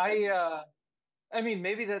 I mean,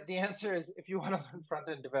 maybe that the answer is, if you want to learn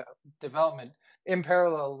front-end development, in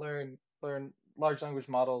parallel, learn large language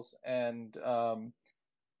models and how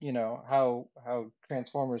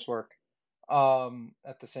transformers work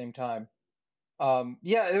at the same time.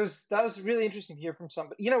 Yeah, that was really interesting to hear from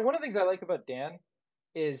somebody. One of the things I like about Dan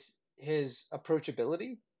is his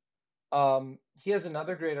approachability. He has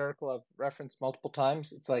another great article I've referenced multiple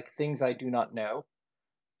times. It's like Things I Do Not Know.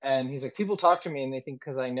 And he's like, people talk to me and they think,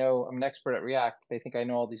 because I know I'm an expert at React, they think I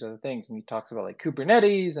know all these other things. And he talks about, like,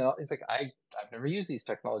 Kubernetes, and he's like, I've never used these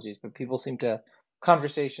technologies, but people seem to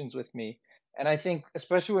conversations with me. And I think,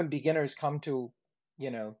 especially when beginners come to,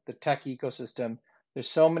 the tech ecosystem, there's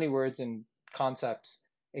so many words and concepts.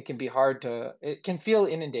 It can feel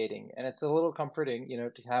inundating, and it's a little comforting,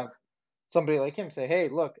 to have somebody like him say, hey,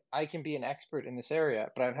 look, I can be an expert in this area,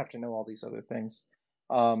 but I don't have to know all these other things.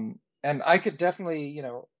 And I could definitely,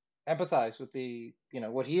 empathize with the,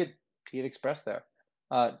 what he had expressed there.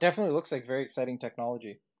 Definitely looks like very exciting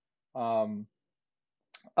technology. But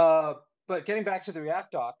getting back to the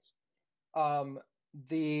React docs,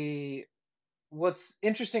 what's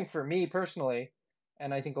interesting for me personally,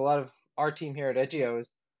 and I think a lot of our team here at Edgio, is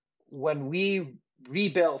when we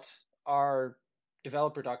rebuilt our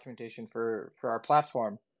developer documentation for our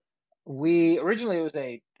platform, originally it was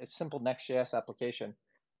a simple Next.js application.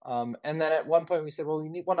 And then at one point we said, well,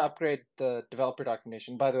 we want to upgrade the developer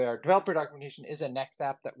documentation. By the way, our developer documentation is a Next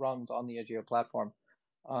app that runs on the Edgio platform.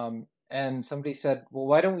 And somebody said, well,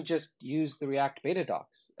 why don't we just use the React beta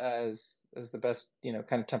docs as the best,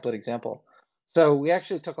 kind of template example? So we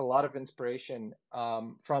actually took a lot of inspiration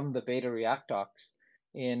from the beta React docs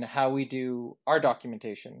in how we do our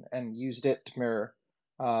documentation, and used it to mirror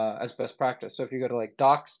as best practice. So if you go to, like,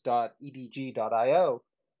 docs.edg.io,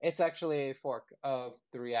 it's actually a fork of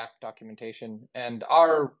the React documentation, and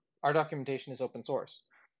our documentation is open source.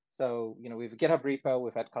 So, we have a GitHub repo.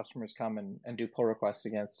 We've had customers come and do pull requests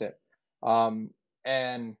against it. And,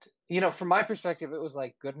 from my perspective, it was,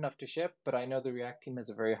 like, good enough to ship, but I know the React team has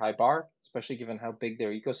a very high bar, especially given how big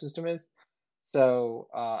their ecosystem is. So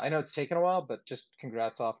I know it's taken a while, but just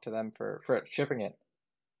congrats off to them for shipping it.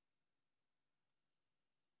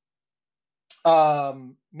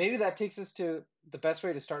 Maybe that takes us to the best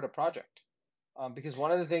way to start a project. Because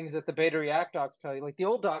one of the things that the beta React docs tell you, like, the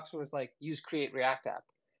old docs was like, use create React app,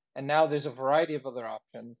 and now there's a variety of other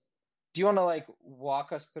options. Do you want to, like,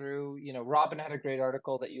 walk us through? Robin had a great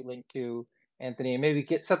article that you linked to, Anthony, and maybe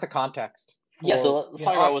set the context. Yeah, so let's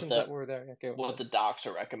talk about what the docs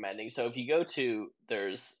are recommending. So if you go to,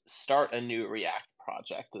 there's start a new React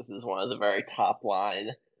project. This is one of the very top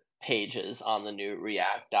line pages on the new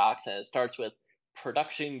React docs, and it starts with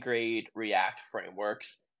production grade React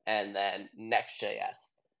frameworks and then Next.js.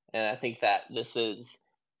 And I think that this is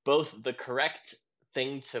both the correct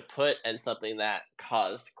thing to put and something that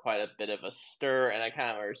caused quite a bit of a stir, and I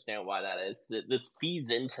kind of understand why that is, because this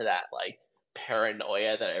feeds into that, like,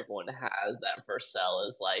 paranoia that everyone has that Vercel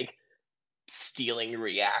is, like, stealing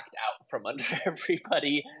React out from under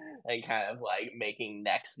everybody and kind of, like, making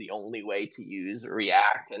Next the only way to use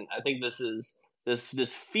React. And I think this is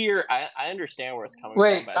this fear. I understand where it's coming from.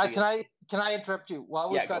 Wait, can I interrupt you while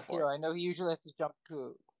we've got Theo? I know he usually has to jump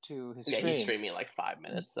to his stream. Yeah, he's streaming in like 5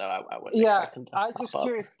 minutes, so I wouldn't expect him to I'm just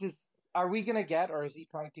curious, are we going to get, or is he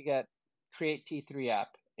trying to get Create T3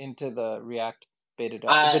 app into the React beta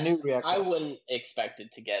doc, the new React docs? I wouldn't expect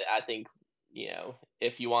it to get it. I think,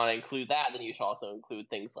 if you want to include that, then you should also include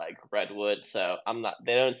things like Redwood. So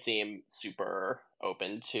they don't seem super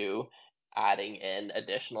open to adding in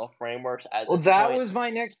additional frameworks at this point. Was my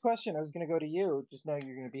next question. I was going to go to you, just knowing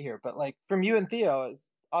you're going to be here. But, like, from you and Theo,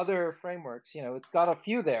 other frameworks, it's got a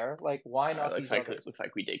few there. Like, why not these others? It looks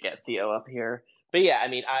like we did get Theo up here. But yeah, I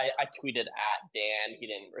mean, I tweeted at Dan. He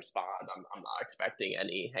didn't respond. I'm not expecting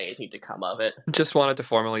anything to come of it. Just wanted to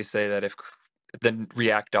formally say that if the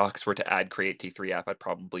React docs were to add Create T3 app, I'd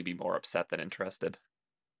probably be more upset than interested.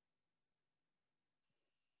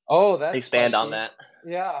 Oh, that's expand spicy. on that.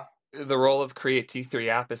 Yeah. The role of Create T3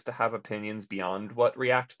 app is to have opinions beyond what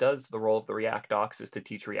React does. The role of the React docs is to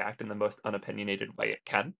teach React in the most unopinionated way it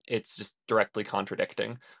can. It's just directly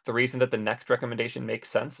contradicting. The reason that the Next recommendation makes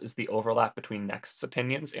sense is the overlap between Next's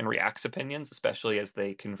opinions and React's opinions, especially as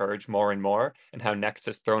they converge more and more, and how Next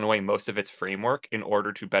has thrown away most of its framework in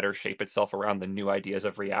order to better shape itself around the new ideas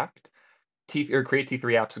of React. Create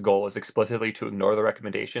T3 app's goal is explicitly to ignore the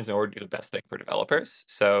recommendations in order to do the best thing for developers.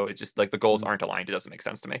 So it's just like the goals aren't aligned. It doesn't make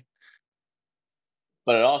sense to me.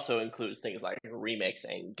 But it also includes things like Remix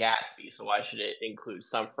and Gatsby. So why should it include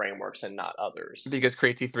some frameworks and not others? Because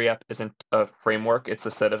Create T3 app isn't a framework, it's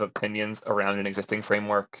a set of opinions around an existing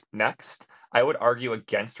framework next. I would argue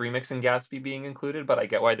against Remix and Gatsby being included, but I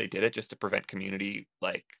get why they did it, just to prevent community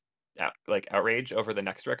outrage over the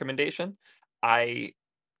next recommendation.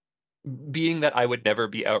 Being that I would never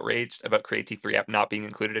be outraged about Create T3 app not being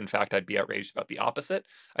included, in fact, I'd be outraged about the opposite.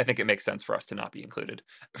 I think it makes sense for us to not be included.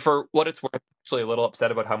 For what it's worth, I'm actually a little upset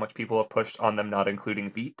about how much people have pushed on them not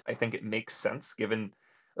including Vite. I think it makes sense given,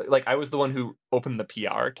 like, I was the one who opened the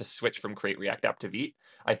PR to switch from Create React app to Vite.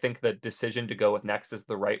 I think the decision to go with Next is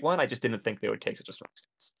the right one. I just didn't think they would take such a strong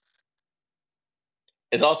stance.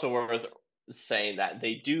 It's also worth saying that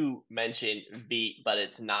they do mention Vite, but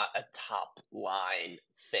it's not a top line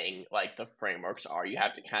thing like the frameworks are. You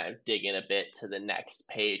have to kind of dig in a bit to the next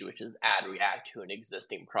page, which is add React to an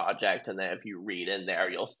existing project. And then if you read in there,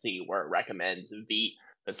 you'll see where it recommends Vite.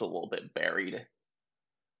 That's a little bit buried.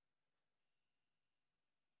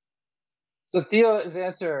 So Theo's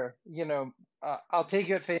answer, I'll take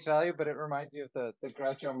you at face value, but it reminds me of the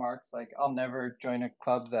Groucho Marx, like, I'll never join a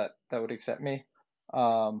club that would accept me,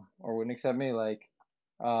 or wouldn't accept me,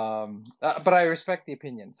 but I respect the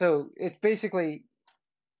opinion. So it's basically,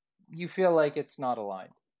 you feel like it's not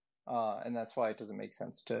aligned, and that's why it doesn't make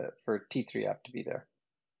sense for T3 app to be there.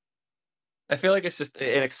 I feel like it's just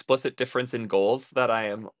an explicit difference in goals that I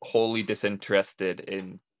am wholly disinterested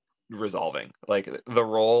in resolving. Like, the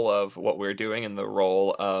role of what we're doing and the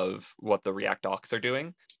role of what the React docs are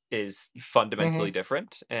doing is fundamentally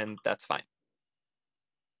different, and that's fine.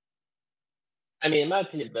 I mean, in my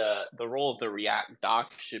opinion, the role of the React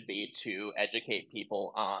doc should be to educate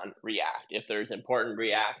people on React. If there's important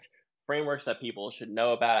React frameworks that people should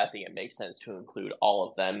know about, I think it makes sense to include all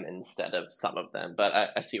of them instead of some of them.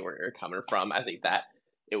 But I see where you're coming from. I think that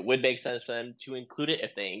it would make sense for them to include it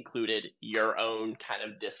if they included your own kind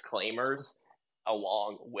of disclaimers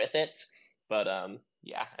along with it. But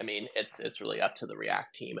yeah, I mean, it's really up to the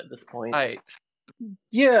React team at this point. I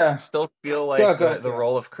Yeah. still feel like Go ahead, the Theo.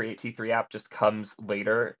 role of Create T3 app just comes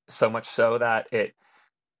later, so much so that it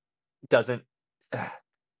doesn't.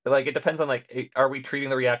 Like, it depends on, like, are we treating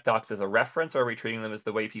the React docs as a reference, or are we treating them as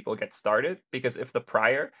the way people get started? Because if the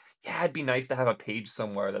prior, yeah, it'd be nice to have a page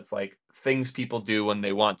somewhere that's like things people do when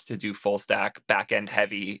they want to do full stack, back end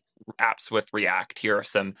heavy apps with React. Here are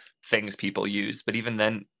some things people use. But even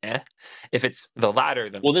then, if it's the latter,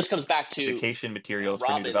 then Well, this comes back to education materials for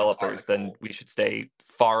new Robin's developers, then article. we should stay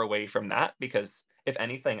far away from that. Because if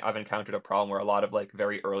anything, I've encountered a problem where a lot of, like,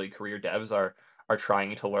 very early career devs are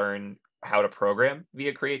trying to learn how to program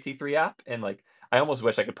via Create T3 app, and, like, I almost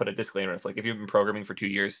wish I could put a disclaimer. It's like, if you've been programming for 2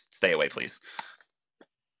 years, stay away, please.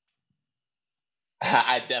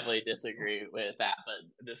 I definitely disagree with that, but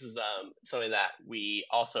this is something that we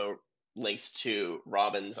also linked to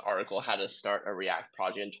Robin's article, How to Start a React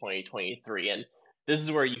Project in 2023. And this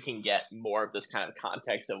is where you can get more of this kind of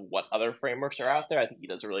context of what other frameworks are out there. I think he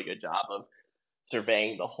does a really good job of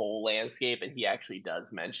surveying the whole landscape, and he actually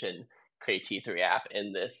does mention Create T3 app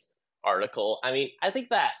in this article. I mean, I think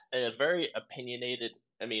that a very opinionated,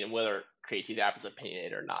 whether Create T3 app is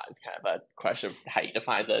opinionated or not is kind of a question of how you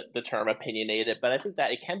define the term opinionated, but I think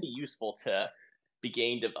that it can be useful to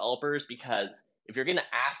beginning developers, because if you're going to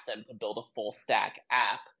ask them to build a full stack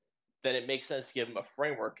app, then it makes sense to give them a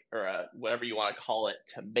framework or whatever you want to call it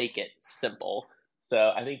to make it simple.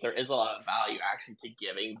 So I think there is a lot of value actually to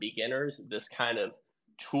giving beginners this kind of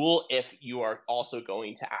tool if you are also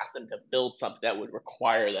going to ask them to build something that would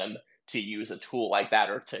require them to use a tool like that,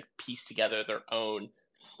 or to piece together their own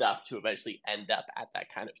stuff to eventually end up at that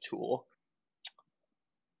kind of tool.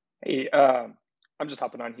 Hey, I'm just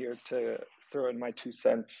hopping on here to throw in my 2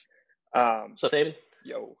 cents. So, Saban?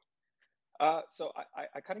 Yo. So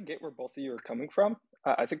I kind of get where both of you are coming from.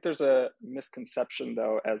 I think there's a misconception,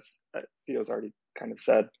 though, as Theo's already kind of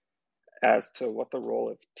said, as to what the role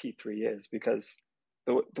of T3 is, because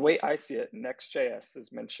the way I see it, Next.js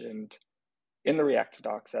is mentioned in the React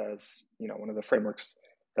docs as, one of the frameworks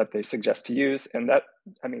that they suggest to use. And that,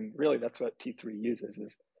 really that's what T3 uses,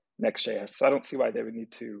 is Next.js. So I don't see why they would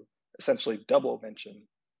need to essentially double mention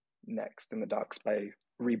Next in the docs by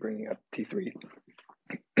re-bringing up T3.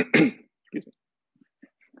 Excuse me.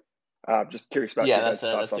 Just curious about your guys'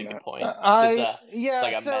 thoughts on a good that. point. Yeah, It's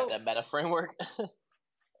like so a meta framework. Go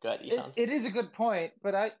ahead, Ishan. it is a good point,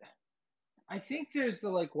 but I think there's the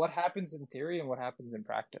like what happens in theory and what happens in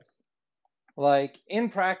practice. Like in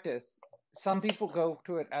practice, some people go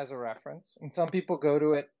to it as a reference, and some people go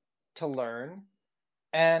to it to learn,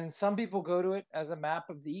 and some people go to it as a map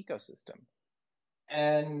of the ecosystem.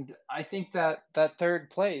 And I think that that third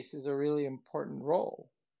place is a really important role.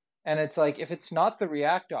 And it's like, if it's not the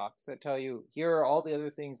React docs that tell you, here are all the other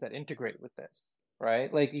things that integrate with this,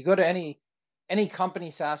 right? Like you go to any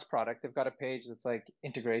company SaaS product, they've got a page that's like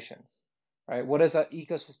integrations, right? What does that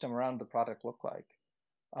ecosystem around the product look like?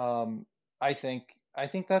 I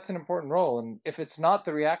think that's an important role. And if it's not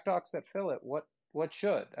the React docs that fill it, what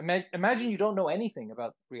should? Imagine you don't know anything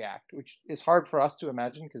about React, which is hard for us to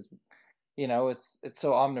imagine because it's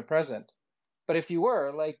so omnipresent. But if you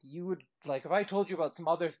were, like, you would, like, if I told you about some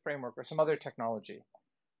other framework or some other technology,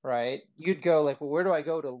 right, you'd go like, well, where do I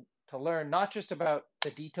go to learn not just about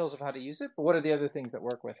the details of how to use it, but what are the other things that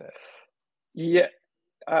work with it? Yeah,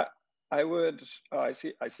 I would. I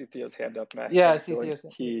see Theo's hand up, Matt. Yeah, I see Theo's.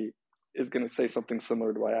 He is going to say something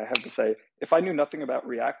similar to what I have to say. If I knew nothing about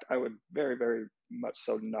React, I would very, very much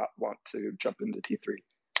so not want to jump into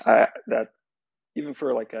T3. That even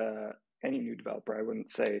for like any new developer, I wouldn't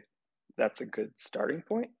say that's a good starting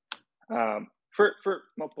point. For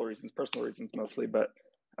multiple reasons, personal reasons mostly, but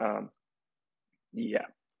yeah.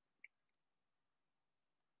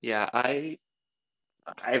 Yeah, I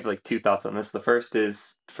have like two thoughts on this. The first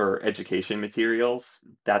is for education materials.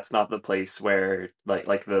 That's not the place where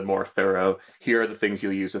like the more thorough, here are the things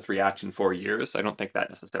you'll use with React in 4 years. I don't think that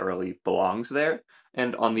necessarily belongs there.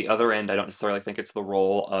 And on the other end, I don't necessarily think it's the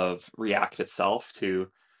role of React itself to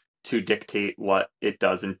dictate what it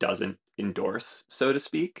does and doesn't endorse, so to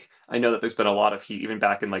speak. I know that there's been a lot of heat, even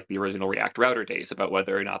back in like the original React Router days, about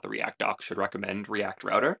whether or not the React docs should recommend React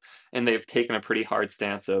Router, and they've taken a pretty hard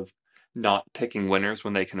stance of not picking winners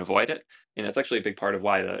when they can avoid it. And that's actually a big part of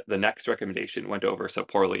why the next recommendation went over so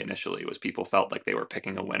poorly initially, was people felt like they were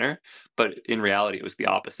picking a winner. But in reality, it was the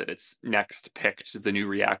opposite. It's Next picked the new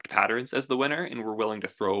React patterns as the winner, and were willing to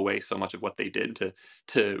throw away so much of what they did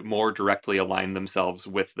to more directly align themselves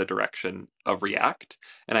with the direction of React.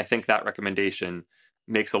 And I think that recommendation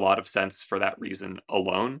makes a lot of sense for that reason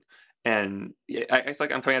alone. And it's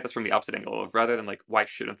like I'm coming at this from the opposite angle of, rather than like, why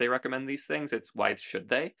shouldn't they recommend these things? It's why should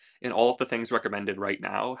they? And all of the things recommended right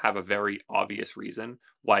now have a very obvious reason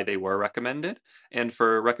why they were recommended. And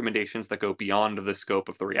for recommendations that go beyond the scope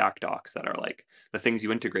of the React docs, that are like the things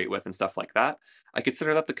you integrate with and stuff like that, I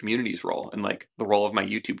consider that the community's role and like the role of my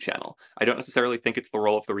YouTube channel. I don't necessarily think it's the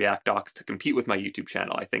role of the React docs to compete with my YouTube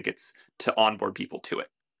channel. I think it's to onboard people to it.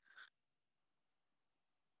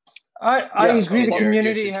 I agree. The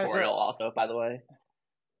community your has tutorial also, by the way.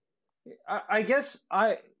 I guess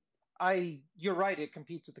you're right. It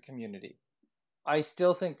competes with the community. I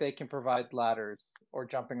still think they can provide ladders or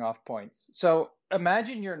jumping off points. So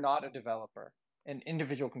imagine you're not a developer, an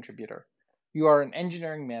individual contributor. You are an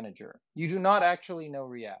engineering manager. You do not actually know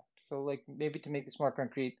React. So like, maybe to make this more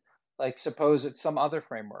concrete, like suppose it's some other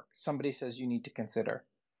framework somebody says you need to consider.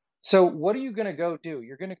 So what are you going to go do?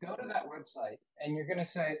 You're going to go to that website and you're going to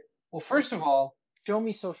say, well, first of all, show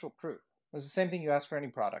me social proof. It's the same thing you ask for any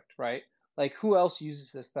product, right? Like, who else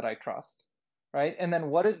uses this that I trust, right? And then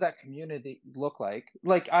what does that community look like?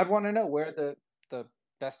 Like, I'd want to know where the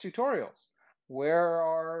best tutorials, where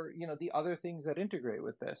are, the other things that integrate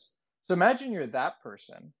with this. So imagine you're that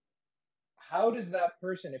person. How does that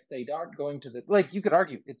person, if they aren't going to like, you could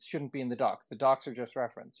argue it shouldn't be in the docs. The docs are just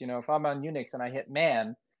reference. If I'm on Unix and I hit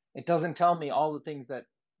man, it doesn't tell me all the things that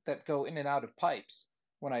go in and out of pipes.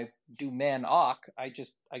 When I do man awk, I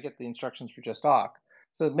get the instructions for just awk.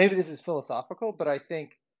 So maybe this is philosophical, but I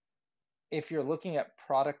think if you're looking at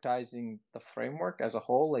productizing the framework as a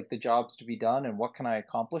whole, like the jobs to be done and what can I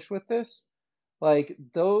accomplish with this, like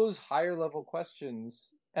those higher level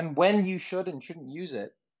questions and when you should and shouldn't use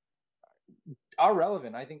it are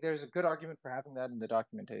relevant. I think there's a good argument for having that in the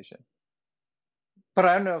documentation. But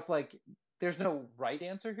I don't know if like there's no right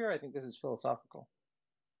answer here. I think this is philosophical.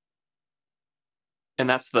 And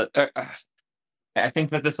that's I think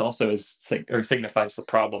that this also signifies the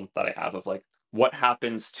problem that I have of like, what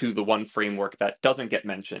happens to the one framework that doesn't get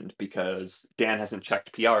mentioned because Dan hasn't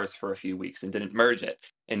checked PRs for a few weeks and didn't merge it.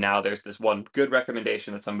 And now there's this one good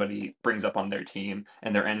recommendation that somebody brings up on their team,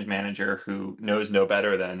 and their eng manager, who knows no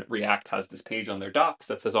better than React, has this page on their docs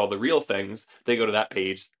that says all the real things. They go to that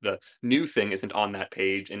page, the new thing isn't on that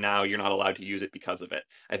page, and now you're not allowed to use it because of it.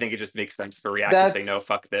 I think it just makes sense for React to say, no,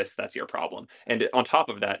 fuck this, that's your problem. And on top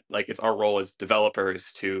of that, like, it's our role as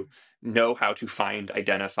developers to know how to find,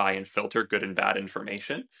 identify, and filter good and bad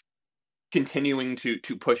information. Continuing to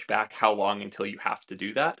push back how long until you have to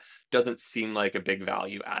do that doesn't seem like a big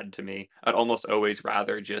value add to me. I'd almost always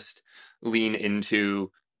rather just lean into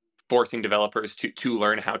forcing developers to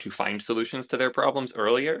learn how to find solutions to their problems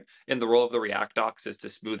earlier. And the role of the React docs is to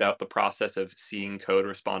smooth out the process of seeing code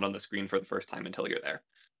respond on the screen for the first time until you're there.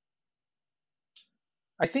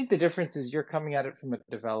 I think the difference is you're coming at it from a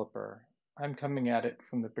developer. I'm coming at it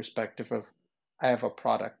from the perspective of I have a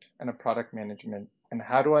product and a product management, and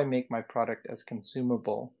how do I make my product as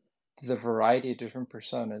consumable to the variety of different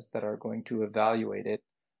personas that are going to evaluate it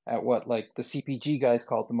at what, like, the CPG guys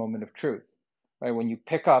call it the moment of truth, right? When you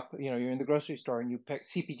pick up, you're in the grocery store and you pick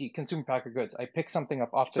CPG, consumer packaged goods. I pick something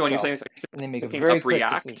up off the shelf, and they make a very quick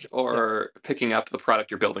React decision. Or picking up the product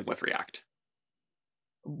you're building with React.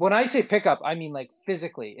 When I say pickup, I mean like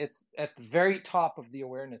physically. It's at the very top of the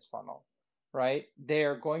awareness funnel, right?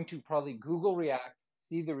 They're going to probably Google React,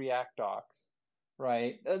 see the React docs,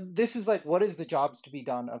 right? This is like, what is the jobs to be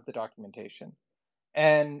done of the documentation?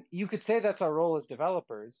 And you could say that's our role as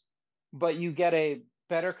developers, but you get a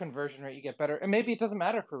better conversion rate, you get better, and maybe it doesn't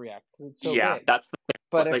matter for React because it's so big. That's the thing.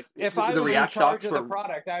 But like, if I was in charge of the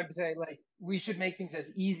product, I would say, like, we should make things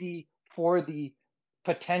as easy for the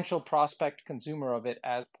potential prospect consumer of it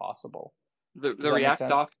as possible. The React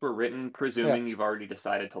docs were written presuming you've already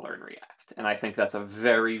decided to learn React. And I think that's a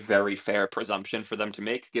very, very fair presumption for them to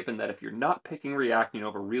make, given that if you're not picking React and you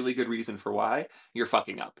have a really good reason for why, you're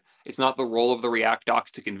fucking up. It's not the role of the React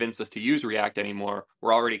docs to convince us to use React anymore.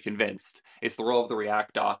 We're already convinced. It's the role of the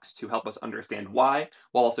React docs to help us understand why,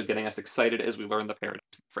 while also getting us excited as we learn the paradigms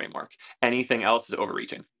of the framework. Anything else is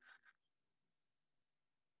overreaching.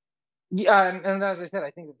 Yeah, and as I said,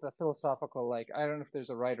 I think it's a philosophical, like, I don't know if there's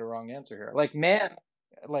a right or wrong answer here. Like, man,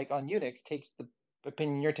 like on Unix, takes the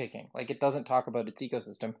opinion you're taking. Like, it doesn't talk about its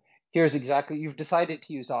ecosystem. Here's exactly, you've decided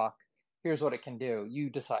to use awk. Here's what it can do. You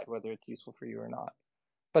decide whether it's useful for you or not.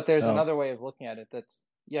 But there's another way of looking at it that's,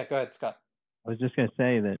 yeah, go ahead, Scott. I was just going to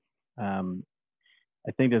say that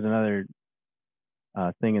I think there's another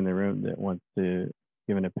thing in the room that wants to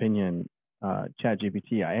give an opinion.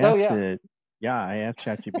 ChatGPT. I asked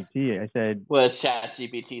ChatGPT. I said, "What is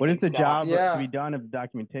ChatGPT? What is the job to be done of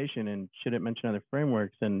documentation, and should it mention other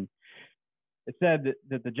frameworks?" And it said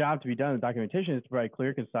that the job to be done in documentation is to provide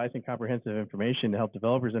clear, concise, and comprehensive information to help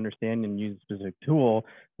developers understand and use a specific tool,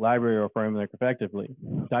 library, or framework effectively.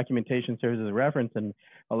 Documentation serves as a reference and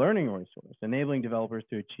a learning resource, enabling developers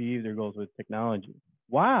to achieve their goals with technology.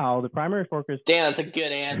 Wow, the primary focus... Dan, that's a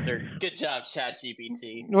good answer. Good job,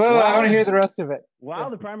 ChatGPT. Well, I want to hear the rest of it. While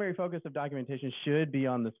the primary focus of documentation should be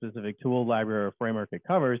on the specific tool, library, or framework it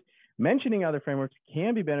covers, mentioning other frameworks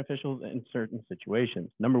can be beneficial in certain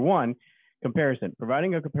situations. Number one, comparison.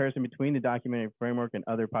 Providing a comparison between the documented framework and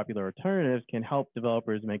other popular alternatives can help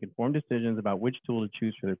developers make informed decisions about which tool to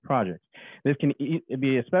choose for their projects. This can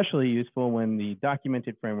be especially useful when the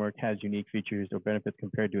documented framework has unique features or benefits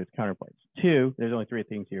compared to its counterparts. Two, there's only three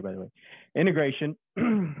things here, by the way. Integration.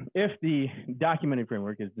 If the documented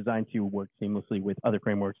framework is designed to work seamlessly with other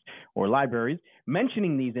frameworks or libraries,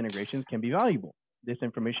 mentioning these integrations can be valuable. This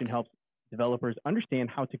information helps developers understand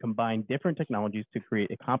how to combine different technologies to create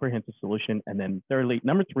a comprehensive solution. And then thirdly,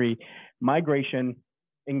 number three, migration.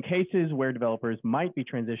 In cases where developers might be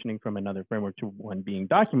transitioning from another framework to one being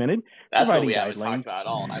documented, that's what we haven't talked about at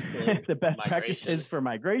all. The best practices for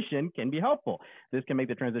migration can be helpful. This can make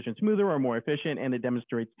the transition smoother or more efficient, and it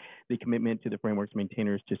demonstrates the commitment to the framework's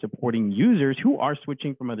maintainers to supporting users who are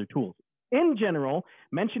switching from other tools. In general,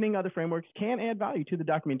 mentioning other frameworks can add value to the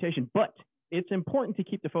documentation, but it's important to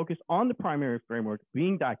keep the focus on the primary framework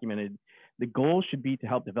being documented. The goal should be to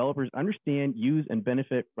help developers understand, use, and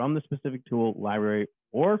benefit from the specific tool, library,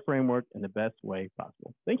 or framework in the best way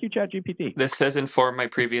possible. Thank you, ChatGPT. This has informed my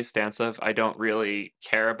previous stance of I don't really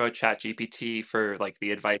care about ChatGPT for like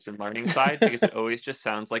the advice and learning side because it always just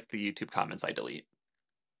sounds like the YouTube comments I delete.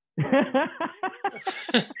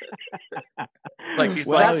 Like these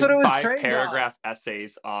that's what it was 5-paragraph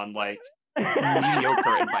essays on like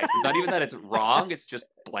mediocre advice. It's not even that it's wrong, it's just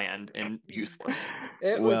bland and useless.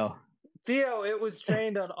 Theo, it was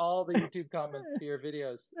trained on all the YouTube comments to your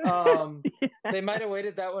videos. They might have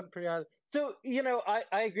weighted that one pretty hard. So,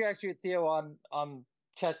 I agree actually with Theo on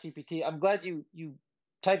ChatGPT. I'm glad you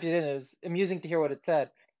typed it in. It was amusing to hear what it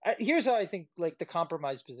said. Here's how I think, like, the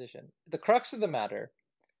compromise position. The crux of the matter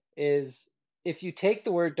is, if you take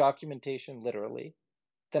the word documentation literally,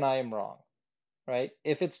 then I am wrong, right?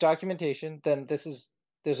 If it's documentation, then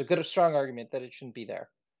there's a good, strong argument that it shouldn't be there.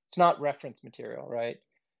 It's not reference material, right?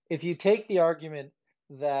 If you take the argument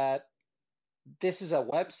that this is a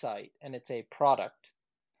website and it's a product,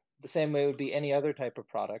 the same way it would be any other type of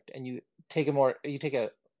product, and you take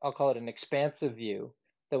I'll call it an expansive view,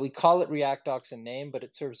 that we call it React Docs in name, but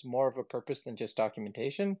it serves more of a purpose than just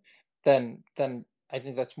documentation, then I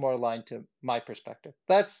think that's more aligned to my perspective.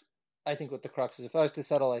 That's, I think, what the crux is. If I was to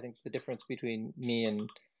settle, I think it's the difference between me and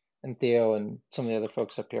Theo and some of the other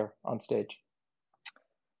folks up here on stage.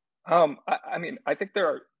 I mean, I think there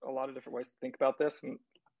are a lot of different ways to think about this, and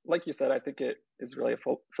like you said, I think it is really a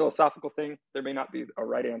philosophical thing. There may not be a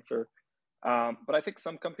right answer, but I think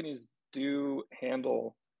some companies do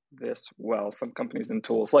handle this well. Some companies and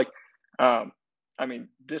tools, like, I mean,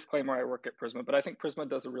 disclaimer: I work at Prisma, but I think Prisma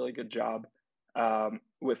does a really good job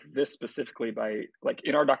with this specifically. By, like,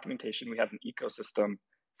 in our documentation, we have an ecosystem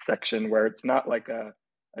section where it's not like a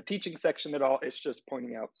teaching section at all. It's just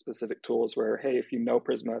pointing out specific tools where, hey, if you know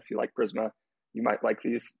Prisma, if you like Prisma, you might like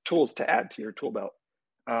these tools to add to your tool belt.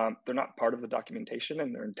 They're not part of the documentation,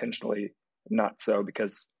 and they're intentionally not so,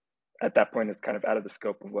 because at that point it's kind of out of the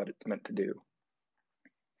scope of what it's meant to do.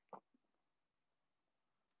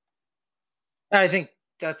 I think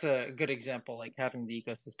that's a good example, like having the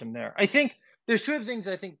ecosystem there. I think there's two other things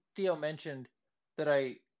I think Theo mentioned that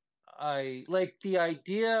I like. The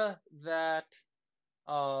idea that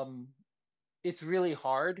it's really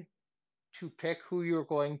hard to pick who you're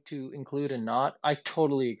going to include and not. I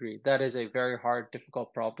totally agree. That is a very hard,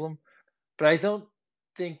 difficult problem. But I don't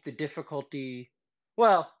think the difficulty,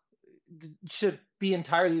 well, should be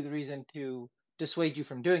entirely the reason to dissuade you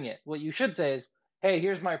from doing it. What you should say is, hey,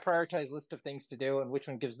 here's my prioritized list of things to do and which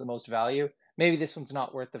one gives the most value. Maybe this one's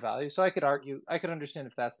not worth the value. So I could understand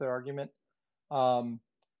if that's their argument. And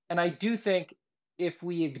I do think if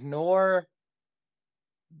we ignore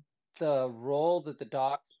the role that the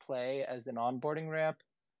docs play as an onboarding ramp,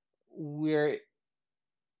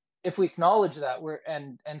 if we acknowledge that,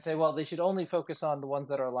 and say, well, they should only focus on the ones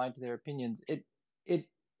that are aligned to their opinions, it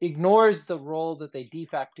ignores the role that they de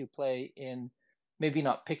facto play in maybe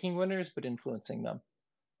not picking winners but influencing them,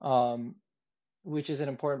 which is an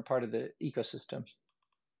important part of the ecosystem.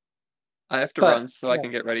 I have to run so I can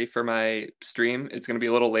get ready for my stream. It's going to be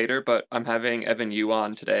a little later, but I'm having Evan Yu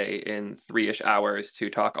on today in 3-ish hours to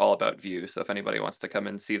talk all about Vue. So if anybody wants to come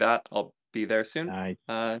and see that, I'll be there soon. Nice.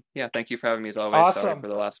 Yeah, thank you for having me as always. Awesome. Sorry for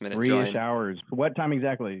the last minute 3-ish hours. What time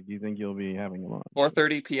exactly do you think you'll be having them on?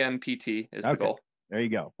 4:30 p.m. PT is the goal. There you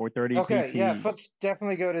go. 4:30 Okay, PT. yeah, folks,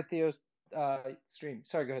 definitely go to Theo's stream.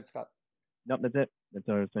 Sorry, go ahead, Scott. Nope, that's it. That's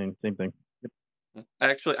what I was saying. Same thing.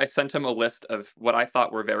 I sent him a list of what I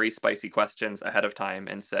thought were very spicy questions ahead of time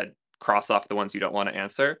and said, cross off the ones you don't want to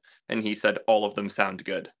answer. And he said, all of them sound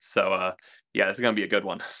good. So, yeah, this is going to be a good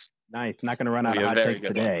one. Nice. Not going to run out of hot takes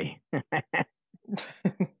today.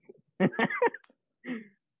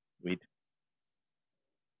 Sweet.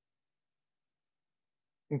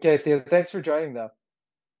 Okay, Theo, thanks for joining, though.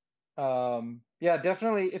 Yeah,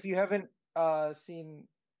 definitely, if you haven't seen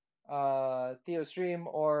Theo stream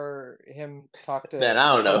or him talk to, then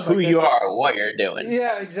I don't know who you are or what you're doing.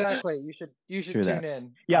 Yeah, exactly. You should tune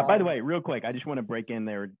in. Yeah, by the way, real quick, I just want to break in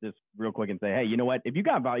there just real quick and say, hey, you know what? If you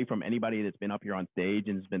got value from anybody that's been up here on stage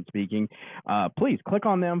and has been speaking, please click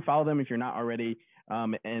on them, follow them if you're not already.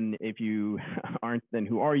 And if you aren't, then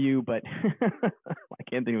who are you? But I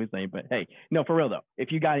can't think of his name. But hey, no, for real though,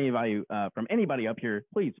 if you got any value from anybody up here,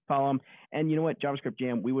 please follow them. And you know what, JavaScript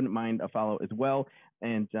Jam, we wouldn't mind a follow as well.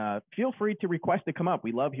 And feel free to request to come up.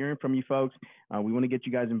 We love hearing from you folks. We want to get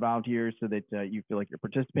you guys involved here so that you feel like you're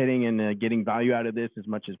participating and getting value out of this as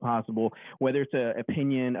much as possible. Whether it's an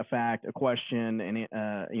opinion, a fact, a question, and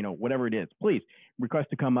you know, whatever it is, please request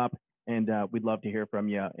to come up, and we'd love to hear from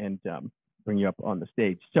you and bring you up on the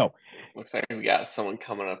stage. So looks like we got someone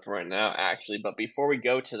coming up right now, actually. But before we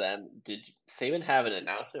go to them, did Saban have an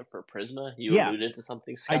announcement for Prisma? You alluded to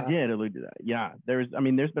something, Scott? I did allude to that. Yeah, there's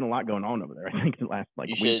been a lot going on over there. I think the last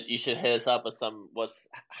week. You should hit us up with what's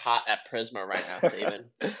hot at Prisma right now, Saban.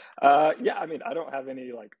 Yeah, I mean, I don't have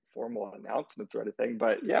any like formal announcements or anything,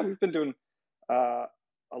 but yeah, we've been doing a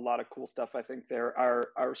lot of cool stuff. I think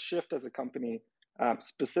our shift as a company.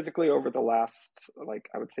 Specifically over the last, like,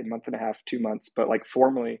 I would say month and a half, 2 months, but like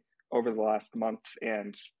formally over the last month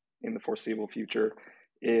and in the foreseeable future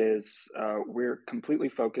is we're completely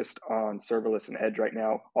focused on serverless and edge right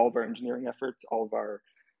now. All of our engineering efforts, all of our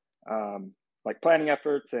like planning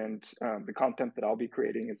efforts and the content that I'll be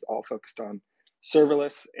creating is all focused on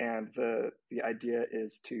serverless, and the idea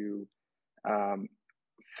is to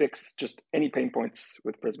fix just any pain points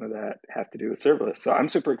with Prisma that have to do with serverless. So I'm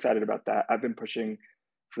super excited about that. I've been pushing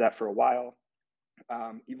for that for a while.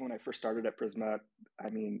 Even when I first started at Prisma, I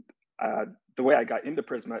mean, the way I got into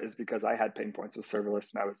Prisma is because I had pain points with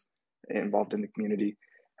serverless and I was involved in the community.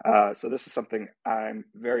 So this is something I'm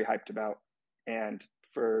very hyped about. And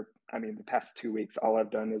for, the past 2 weeks, all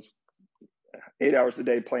I've done is 8 hours a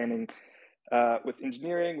day planning with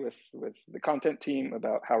engineering, with the content team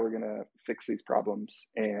about how we're going to fix these problems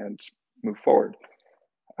and move forward.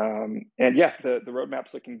 And yeah, the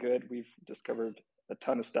roadmap's looking good. We've discovered a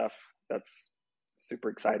ton of stuff that's super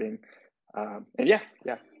exciting. And yeah.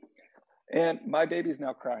 And my baby's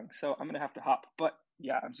now crying, so I'm going to have to hop. But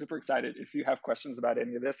yeah, I'm super excited. If you have questions about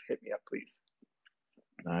any of this, hit me up, please.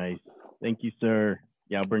 Nice. Thank you, sir.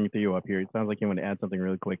 Yeah, I'll bring you up here. It sounds like you want to add something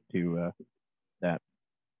really quick to that.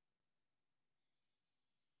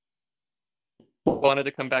 Wanted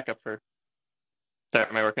to come back up for. Sorry,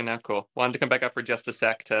 am I working now? Cool. Wanted to come back up for just a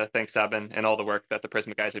sec to thank Sabin and all the work that the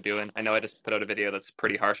Prisma guys are doing. I know I just put out a video that's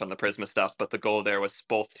pretty harsh on the Prisma stuff, but the goal there was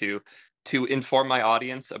both to inform my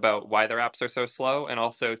audience about why their apps are so slow, and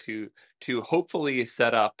also to hopefully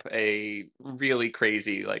set up a really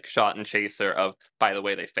crazy like shot and chaser of, by the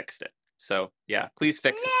way, they fixed it. So yeah, please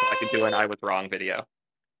fix it so I can do an I was wrong video.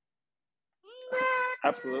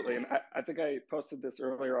 Absolutely. And I think I posted this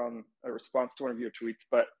earlier on a response to one of your tweets,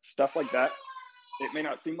 but stuff like that, it may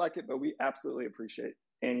not seem like it, but we absolutely appreciate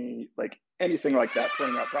anything like that,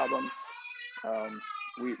 pointing out problems.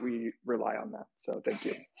 We rely on that. So thank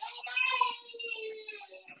you.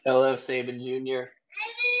 Hello, Sabin Jr.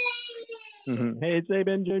 Hey,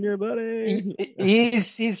 Sabin Jr., buddy.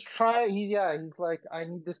 He's trying. He's like, I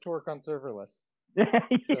need this to work on serverless.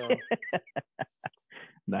 So.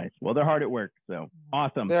 Nice. Well, they're hard at work, so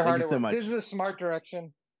awesome. They're hard Thank you so much. This is a smart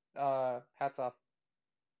direction. Hats off.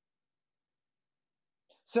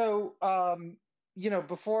 So,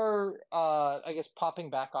 before I guess popping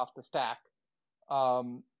back off the stack,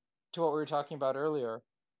 to what we were talking about earlier.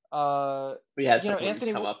 We had someone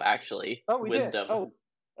Anthony come up actually. Oh, we Wisdom. did.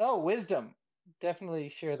 Oh, Wisdom. Definitely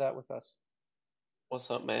share that with us. What's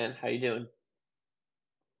up, man? How you doing?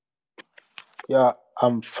 Yeah,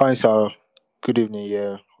 I'm fine, sir. Good evening,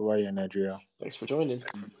 yeah. How are you in Nigeria? Thanks for joining.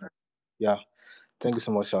 Yeah, thank you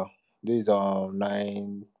so much, sir. This is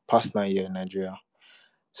 9 here in Nigeria.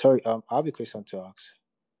 Sorry, I have a question to ask.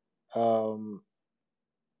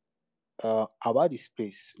 About the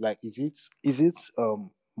space, like, is it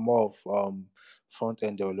more of front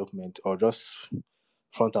end development or just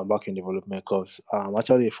front and back end development? Because I'm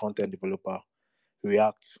actually a front end developer,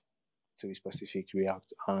 React, to be specific,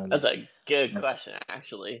 React. And that's a good question,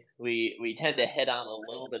 actually. We tend to hit on a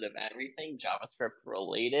little bit of everything JavaScript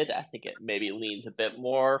related. I think it maybe leans a bit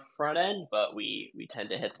more front end, but we tend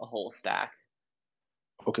to hit the whole stack.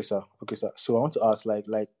 Okay, sir. So I want to ask,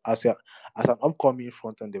 like as an upcoming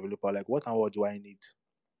front end developer, like what and what do I need?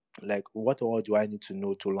 Like what and what do I need to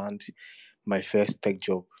know to land my first tech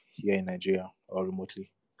job here in Nigeria or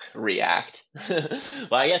remotely? React.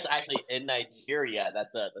 Well, I guess actually in Nigeria,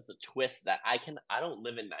 that's a twist that I don't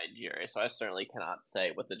live in Nigeria, so I certainly cannot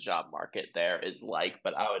say what the job market there is like,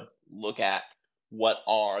 but I would look at what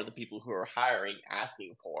are the people who are hiring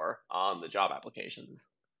asking for on the job applications.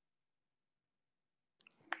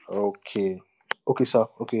 Okay, sir.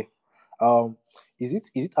 Okay. Is it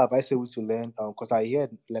advisable to learn? Because I hear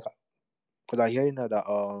because I'm hearing now that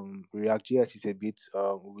React.js is a bit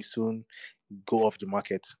will soon go off the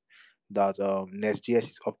market. That Next.js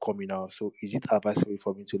is upcoming now. So is it advisable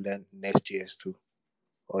for me to learn Next.js too,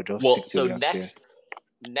 or just stick to React.js?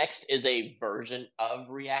 Next is a version of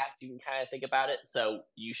React. You can kind of think about it. So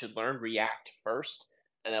you should learn React first.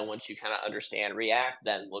 And then once you kind of understand React,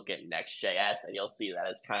 then look at Next.js, and you'll see that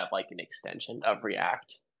it's kind of like an extension of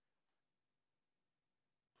React.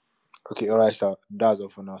 Okay, all right, sir. That's all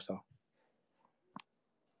for now, sir.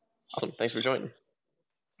 Awesome. Thanks for joining.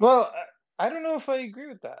 Well, I don't know if I agree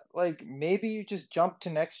with that. Like, maybe you just jump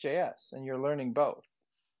to Next.js and you're learning both.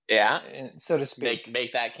 Yeah, so to speak.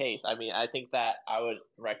 Make that case. I mean, I think that I would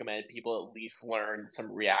recommend people at least learn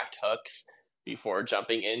some React hooks before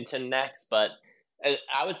jumping into Next. But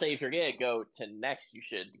I would say if you're going to go to Next, you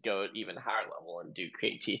should go even higher level and do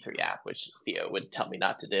create T3 app, which Theo would tell me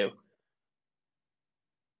not to do.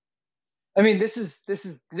 I mean, this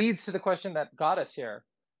leads to the question that got us here,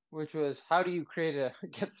 which was how do you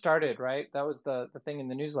get started, right? That was the thing in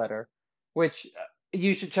the newsletter, which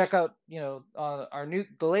you should check out. On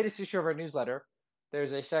the latest issue of our newsletter,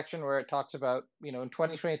 there's a section where it talks about in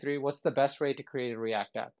 2023 what's the best way to create a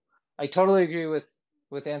React app. I totally agree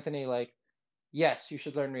with Anthony. Like, yes, you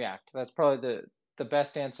should learn React. That's probably the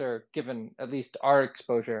best answer given at least our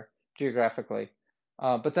exposure geographically.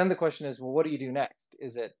 But then the question is, well, what do you do next?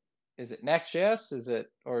 Is it Next.js?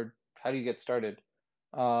 Or how do you get started?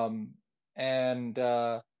 And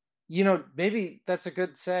maybe that's a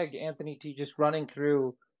good seg, Anthony, to just running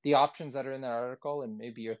through the options that are in that article and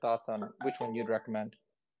maybe your thoughts on which one you'd recommend.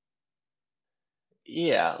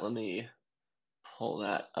 Yeah, let me pull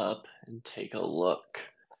that up and take a look.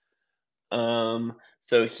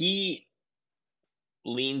 So he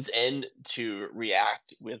leans in to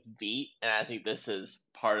React with Vite, and I think this is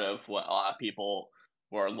part of what a lot of people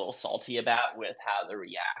were a little salty about with how the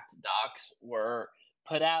React docs were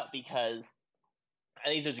put out, because I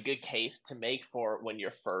think there's a good case to make for when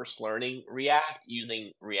you're first learning React.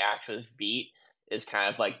 Using React with Vite is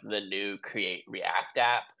kind of like the new Create React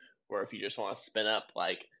app, where if you just want to spin up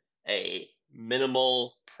like a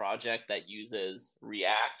minimal project that uses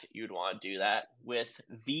React, you'd want to do that with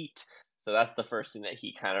Vite. So that's the first thing that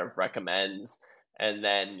he kind of recommends. And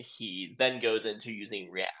then he then goes into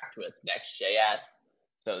using React with Next.js.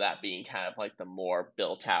 So that being kind of like the more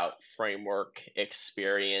built out framework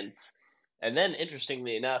experience. And then,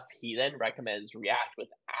 interestingly enough, he then recommends React with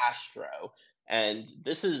Astro. And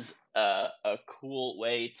this is a cool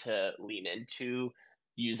way to lean into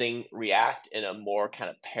using React in a more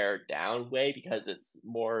kind of pared down way, because it's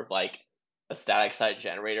more of like a static site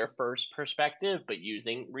generator first perspective, but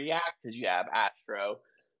using React, because you have Astro,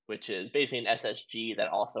 which is basically an SSG that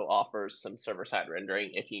also offers some server-side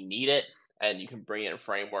rendering if you need it, and you can bring in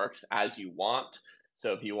frameworks as you want.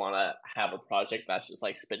 So if you want to have a project that's just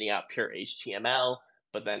like spitting out pure HTML,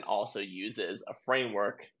 but then also uses a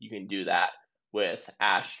framework, you can do that with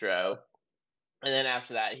Astro. And then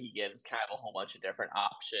after that, he gives kind of a whole bunch of different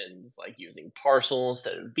options, like using Parcel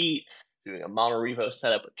instead of Vite, doing a monorepo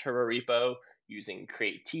setup with Turbo Repo, using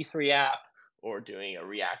Create T3 app, or doing a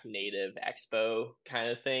React Native Expo kind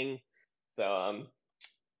of thing. So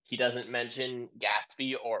he doesn't mention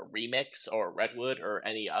Gatsby or Remix or Redwood or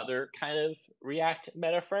any other kind of React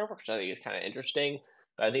meta framework, which I think is kind of interesting.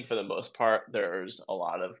 But I think for the most part, there's a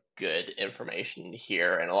lot of good information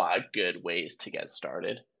here and a lot of good ways to get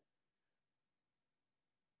started.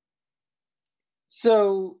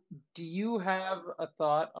 So do you have a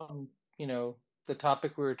thought on, the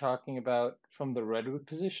topic we were talking about from the Redwood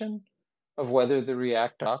position of whether the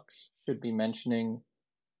React docs should be mentioning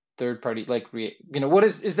third party, like, what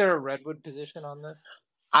is there a Redwood position on this?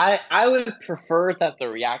 I would prefer that the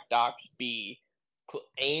React docs be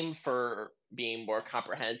aim for being more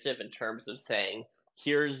comprehensive in terms of saying,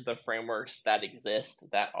 here's the frameworks that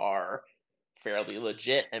exist that are fairly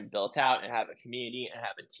legit and built out and have a community and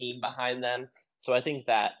have a team behind them. So I think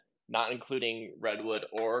that not including Redwood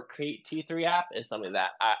or Create T3 app is something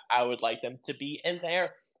that I would like them to be in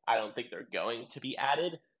there. I don't think they're going to be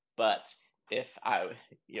added, but if I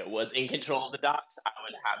was in control of the docs, I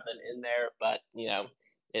would have them in there. But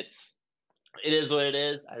it is what it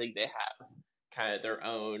is. I think they have kind of their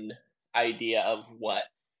own idea of what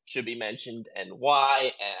should be mentioned and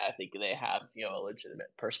why, and I think they have a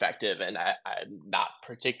legitimate perspective, and I'm not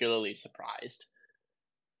particularly surprised.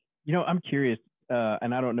 I'm curious,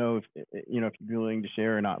 and I don't know if if you're willing to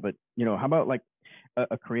share or not, but how about like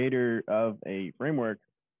a creator of a framework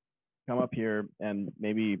come up here and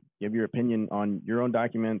maybe give your opinion on your own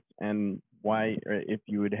documents and why, or if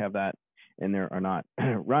you would have that in there or not.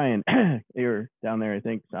 Ryan, you're down there, I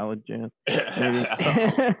think, solid jazz, maybe.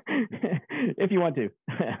 If you want to.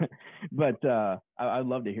 But I'd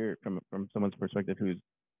love to hear it from someone's perspective who's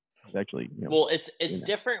actually well, it's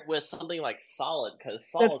different with something like Solid, because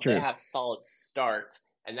Solid, they have Solid Start,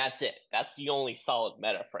 and that's it. That's the only Solid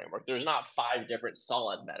meta framework. There's not 5 different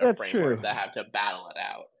Solid meta frameworks that have to battle it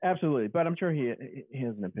out. Absolutely, but I'm sure he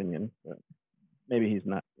has an opinion. But maybe he's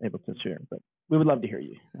not able to share, but we would love to hear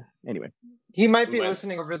you. Anyway, he might be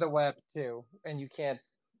listening over the web too, and you can't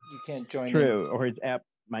join. True, or his app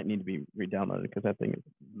might need to be re-downloaded because that thing is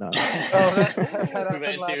not.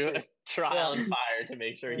 We went through trial and fire to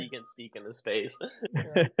make sure he can speak in the space.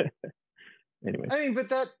 Anyway, I mean, but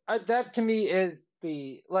that to me is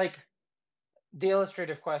the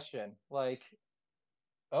illustrative question. Like,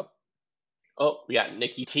 we got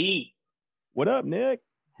Nikki T. What up, Nick?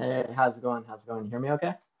 Hey, how's it going? You hear me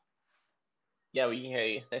okay? Yeah, we can hear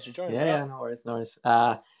you. Thanks for joining. Yeah, no worries.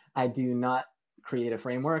 I do not create a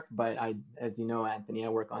framework, but as you know, Anthony, I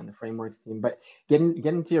work on the frameworks team. But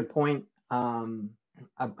getting to your point,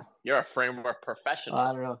 you're a framework professional.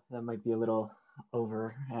 I don't know. That might be a little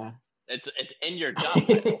over. It's in your job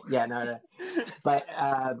title. Yeah, no. But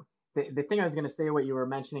the thing I was gonna say, what you were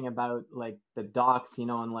mentioning about like the docs,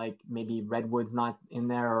 and like maybe Redwood's not in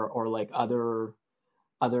there, or like other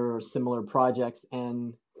similar projects,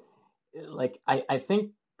 and like I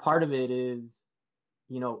think part of it is,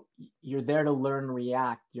 you're there to learn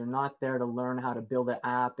React. You're not there to learn how to build an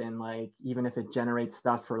app, and like even if it generates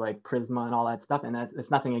stuff for like Prisma and all that stuff, and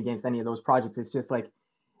it's nothing against any of those projects. It's just like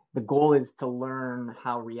the goal is to learn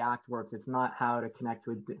how React works. It's not how to connect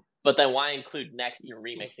with. But then why include Next in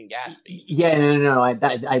Remix and Gatsby? Yeah, no. I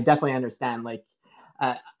definitely understand. Like,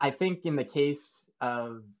 I think in the case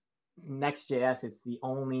of Next.js, it's the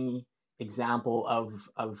only example of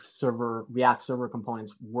React server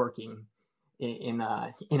components working in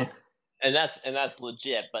a. And that's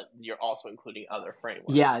legit, but you're also including other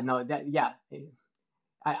frameworks. Yeah, no,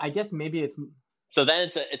 I guess maybe it's. So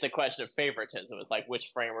then it's a question of favoritism. It's like,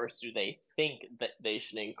 which frameworks do they think that they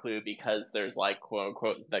should include because there's like, quote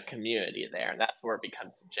unquote, the community there, and that's where it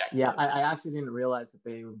becomes subjective. Yeah, I actually didn't realize that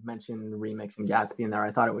they mentioned Remix and Gatsby in there.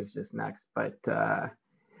 I thought it was just Next, but.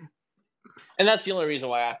 And that's the only reason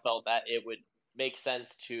why I felt that it would make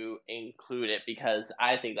sense to include it, because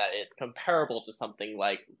I think that it's comparable to something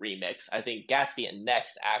like Remix. I think Gatsby and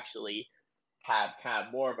Next actually have kind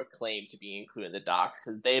of more of a claim to be included in the docs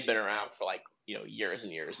because they've been around for like years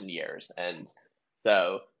and years and years, and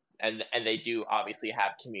so and they do obviously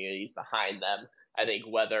have communities behind them. I think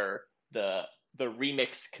whether the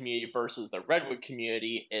Remix community versus the Redwood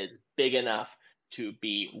community is big enough to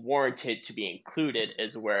be warranted to be included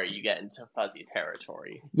is where you get into fuzzy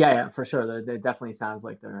territory. Yeah, for sure. There definitely sounds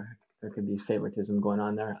like there could be favoritism going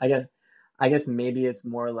on there. I guess maybe it's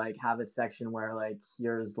more like have a section where like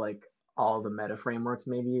here's like all the meta frameworks,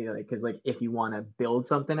 maybe like, because like if you want to build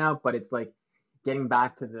something out, but it's like getting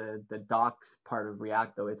back to the docs part of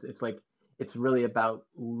React though, it's like it's really about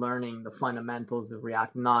learning the fundamentals of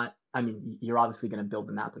React. Not, I mean, you're obviously going to build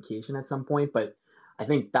an application at some point, but I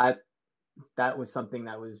think that was something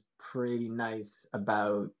that was pretty nice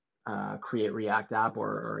about Create React App,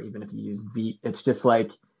 or even if you use Vite. It's just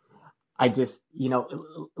like I just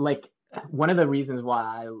like one of the reasons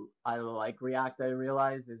why I like React, I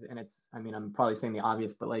realized, is, and it's, I mean, I'm probably saying the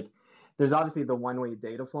obvious, but like there's obviously the one-way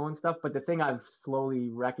data flow and stuff, but the thing I've slowly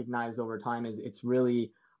recognized over time is it's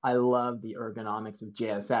really, I love the ergonomics of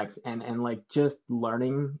JSX, and like just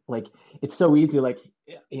learning, like it's so easy, like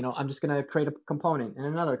I'm just gonna create a component and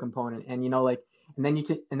another component, and like, and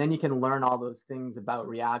then you can learn all those things about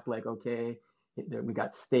React, like, okay, we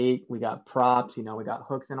got state, we got props, we got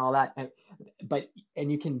hooks and all that,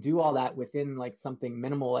 and you can do all that within like something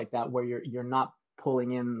minimal like that, where you're not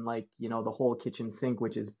pulling in like the whole kitchen sink,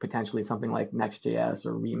 which is potentially something like Next.js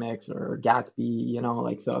or Remix or Gatsby,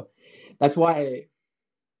 like, so that's why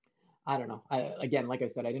I don't know. Again, like I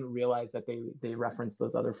said, I didn't realize that they referenced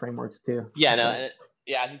those other frameworks too. Yeah, no,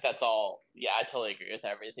 yeah, I think that's all. Yeah, I totally agree with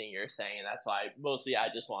everything you're saying. And that's why mostly I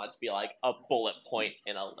just want it to be like a bullet point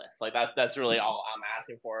in a list. Like that's really all I'm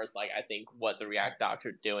asking for, is like, I think what the React docs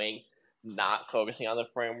are doing, not focusing on the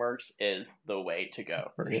frameworks, is the way to go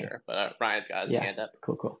for sure. But Ryan's got his hand up.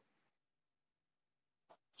 Cool.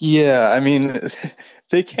 Yeah, I mean,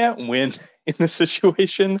 they can't win in this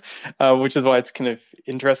situation, which is why it's kind of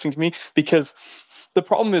interesting to me, because the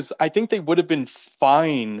problem is I think they would have been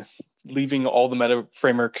fine leaving all the meta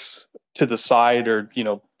frameworks to the side, or,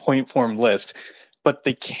 point form list, but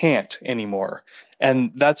they can't anymore.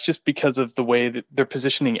 And that's just because of the way that they're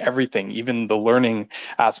positioning everything, even the learning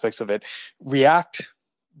aspects of it. React,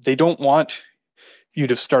 they don't want you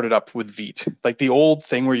to start it up with Vite, like the old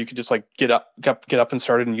thing where you could just like get up and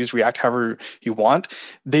start it and use React however you want.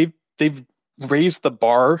 They've raised the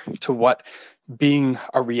bar to what being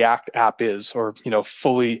a React app is, or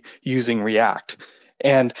fully using React,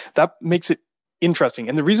 and that makes it interesting.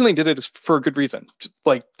 And the reason they did it is for a good reason.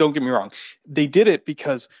 Like, don't get me wrong, they did it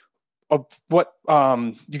because of what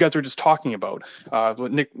you guys were just talking about.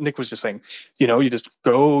 What Nick was just saying. You just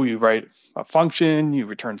go, you write a function, you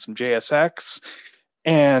return some JSX,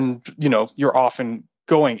 and you're off and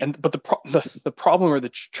going. But the problem, or the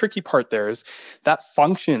tricky part there, is that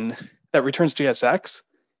function that returns JSX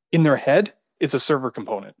in their head is a server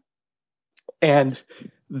component, and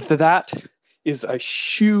that is a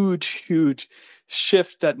huge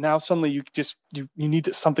shift. That now suddenly you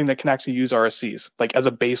need something that can actually use RSCs, like as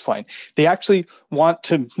a baseline. They actually want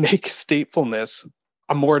to make statefulness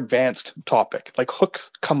a more advanced topic. Like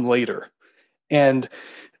hooks come later, and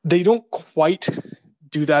they don't quite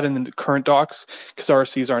do that in the current docs because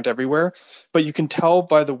RSCs aren't everywhere, but you can tell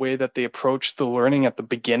by the way that they approach the learning at the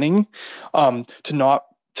beginning,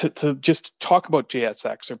 to to just talk about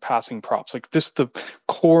JSX or passing props, like this, the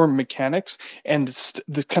core mechanics and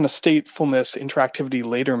the kind of statefulness, interactivity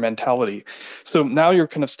later mentality. So now you're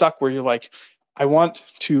kind of stuck where you're like, I want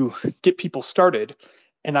to get people started,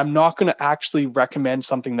 and I'm not going to actually recommend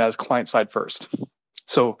something that is client side first.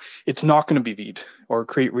 So it's not going to be Vite or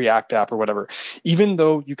create React app or whatever, even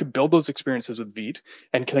though you could build those experiences with Vite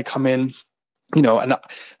and kind of come in, and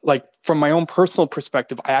like from my own personal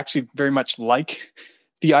perspective, I actually very much like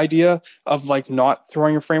the idea of like not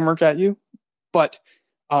throwing a framework at you, but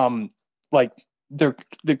like they're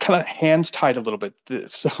kind of hands tied a little bit.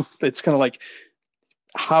 So it's kind of like,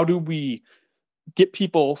 how do we get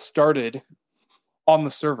people started on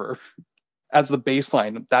the server as the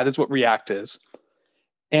baseline? That is what React is,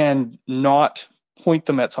 and not point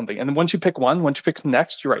them at something. And then once you pick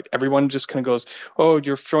next, you're right. Everyone just kind of goes, oh,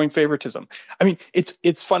 you're showing favoritism. I mean,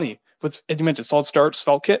 it's funny. As you mentioned, Solid Start,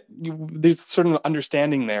 Svelte Kit, there's a certain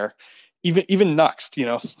understanding there. Even Nuxt,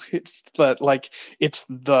 it's that, like, it's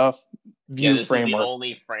the Vue this framework. is the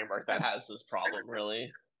only framework that has this problem,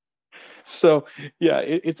 really. So yeah,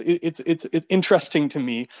 it's interesting to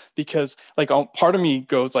me because like part of me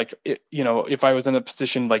goes like, if I was in a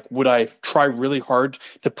position, like, would I try really hard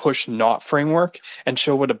to push not framework and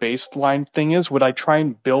show what a baseline thing is? Would I try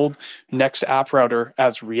and build Next App Router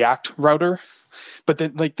as React router? But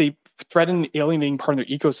then like they threaten alienating part of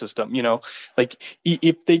their ecosystem, like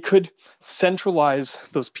if they could centralize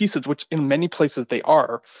those pieces, which in many places they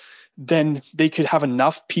are, then they could have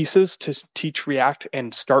enough pieces to teach React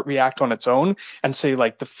and start React on its own and say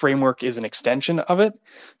like the framework is an extension of it.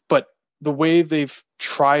 But the way they've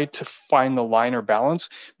tried to find the line or balance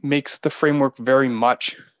makes the framework very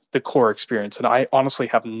much the core experience. And I honestly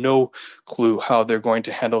have no clue how they're going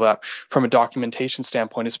to handle that from a documentation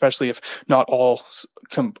standpoint, especially if not all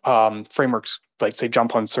frameworks, like say,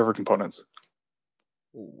 jump on server components.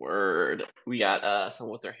 Word. We got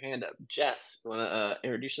someone with their hand up. Jess, you want to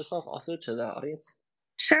introduce yourself also to the audience?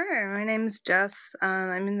 Sure. My name's Jess.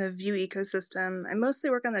 I'm in the Vue ecosystem. I mostly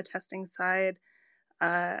work on the testing side.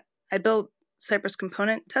 I built Cypress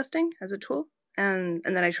component testing as a tool, and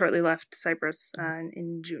then I shortly left Cypress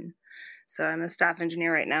in June. So I'm a staff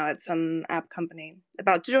engineer right now at some app company,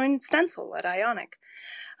 about to join Stencil at Ionic.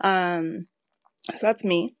 So that's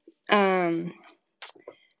me. The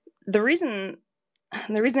reason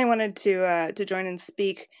I wanted to join and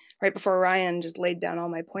speak right before Ryan just laid down all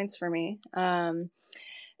my points for me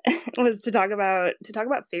was to talk about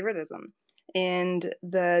favoritism and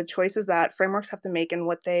the choices that frameworks have to make and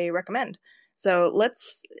what they recommend. So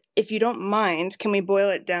let's, if you don't mind, can we boil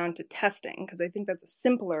it down to testing? Because I think that's a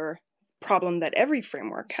simpler problem that every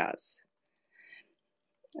framework has.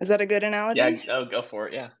 Is that a good analogy? Yeah, go for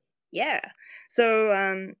it. Yeah.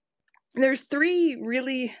 So there's three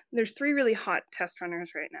really hot test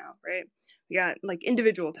runners right now, right? We got like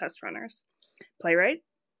individual test runners: Playwright,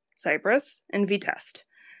 Cypress, and vtest.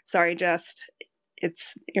 Sorry, Jess,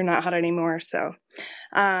 you're not hot anymore. So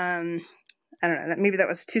I don't know, maybe that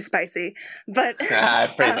was too spicy, but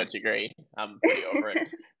I pretty much agree. I'm pretty over it.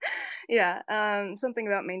 Yeah, something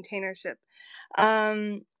about maintainership.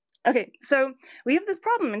 Okay, so we have this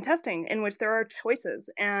problem in testing in which there are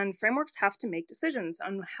choices, and frameworks have to make decisions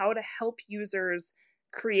on how to help users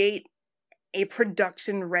create a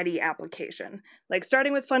production-ready application. Like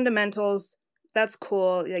starting with fundamentals, that's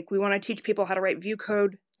cool. Like we want to teach people how to write Vue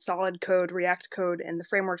code, solid code, React code, and the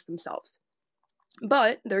frameworks themselves.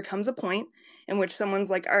 But there comes a point in which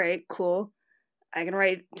someone's like, all right, cool, I can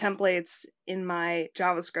write templates in my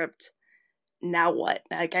JavaScript. Now what?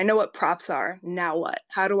 Like, I know what props are. Now what?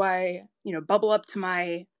 How do I, bubble up to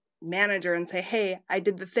my manager and say, hey, I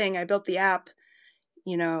did the thing. I built the app.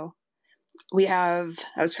 I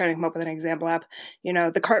was trying to come up with an example app.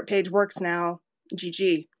 The cart page works now.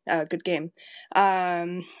 GG. Good game.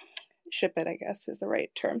 Ship it, I guess, is the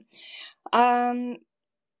right term. The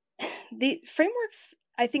frameworks,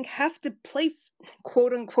 I think, have to play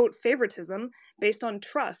quote unquote favoritism based on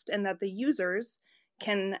trust, and that the users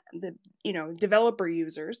developer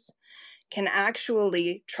users can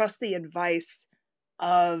actually trust the advice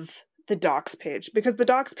of the docs page, because the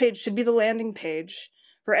docs page should be the landing page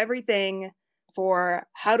for everything, for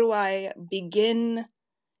how do I begin,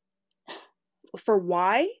 for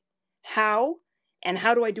why, how, and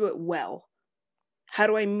how do I do it well? How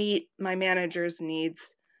do I meet my manager's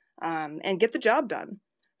needs and get the job done?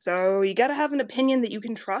 So you got to have an opinion that you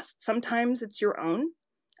can trust. Sometimes it's your own.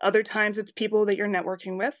 Other times it's people that you're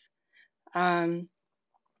networking with.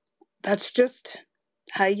 That's just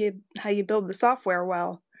how you build the software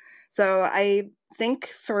well. So I think,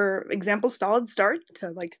 for example, Solid Start, to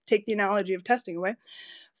like take the analogy of testing away,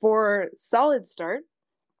 for Solid Start,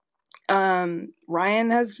 Ryan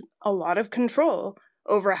has a lot of control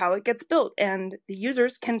over how it gets built, and the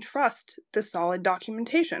users can trust the solid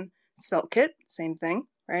documentation. SvelteKit, same thing,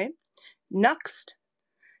 right? Nuxt,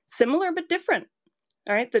 similar but different.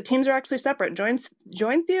 All right, the teams are actually separate.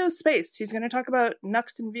 Join Theo's space. He's going to talk about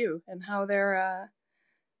Nuxt and Vue and how they're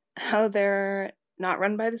not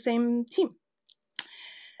run by the same team.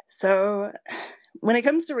 So when it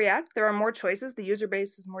comes to React, there are more choices. The user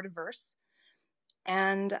base is more diverse.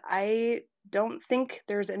 And I don't think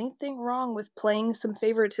there's anything wrong with playing some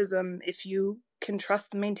favoritism if you can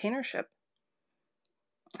trust the maintainership.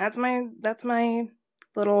 That's my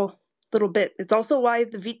little bit. It's also why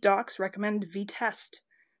the Vite docs recommend vtest.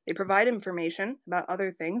 They provide information about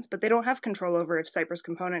other things, but they don't have control over if Cypress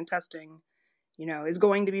component testing, is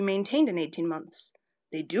going to be maintained in 18 months.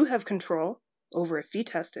 They do have control over if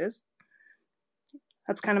vtest is.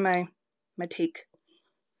 That's kind of my take.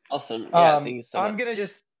 Awesome. Yeah, thank you so much.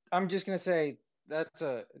 I'm just gonna say that's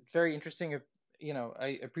very interesting.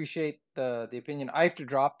 I appreciate the opinion. I have to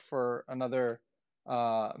drop for another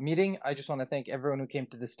meeting. I just want to thank everyone who came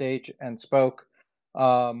to the stage and spoke.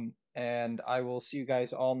 And I will see you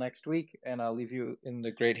guys all next week, and I'll leave you in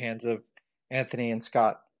the great hands of Anthony and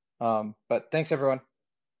Scott. But thanks, everyone.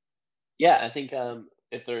 Yeah, I think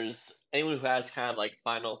if there's anyone who has kind of like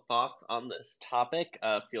final thoughts on this topic,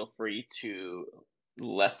 feel free to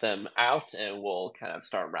let them out, and we'll kind of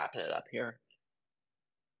start wrapping it up here.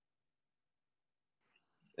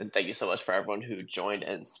 And thank you so much for everyone who joined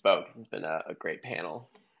and spoke. This has been a great panel.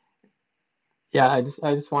 Yeah, I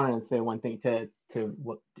just wanted to say one thing to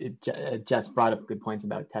what Jess brought up good points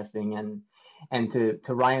about testing, and to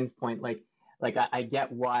Ryan's point, like I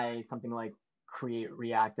get why something like Create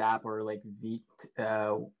React App or like Vite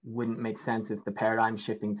wouldn't make sense if the paradigm's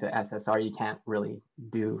shifting to SSR. You can't really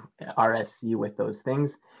do RSC with those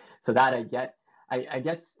things, so that I get. I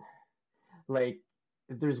guess like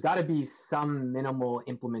there's got to be some minimal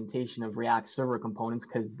implementation of React server components,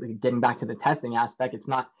 because getting back to the testing aspect, it's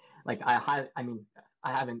not like I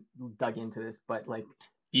haven't dug into this, but like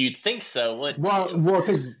you'd think so, wouldn't you? Well,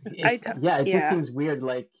 because it just seems weird.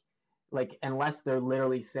 Like unless they're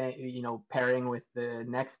literally saying, pairing with the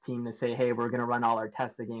next team to say, hey, we're gonna run all our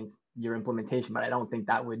tests against your implementation, but I don't think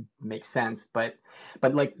that would make sense. But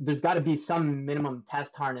like there's got to be some minimum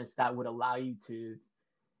test harness that would allow you to,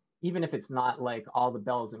 even if it's not like all the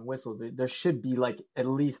bells and whistles, there should be like at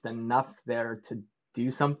least enough there to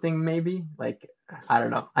do something, maybe. Like, I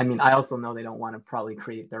don't know. I mean, I also know they don't want to probably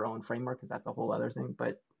create their own framework, because that's a whole other thing.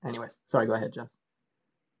 But anyways, sorry, go ahead, Jeff.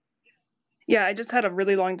 Yeah, I just had a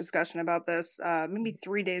really long discussion about this maybe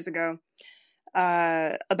 3 days ago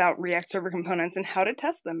about React server components and how to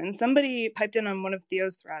test them. And somebody piped in on one of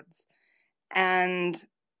Theo's threads, and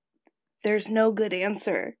there's no good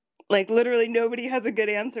answer. Like literally nobody has a good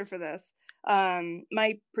answer for this.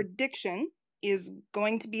 My prediction is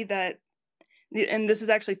going to be that, and this is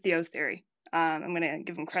actually Theo's theory. I'm going to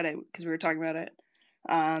give him credit because we were talking about it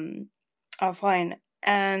offline.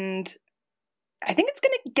 And I think it's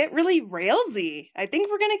going to get really Railsy. I think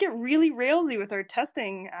we're going to get really Railsy with our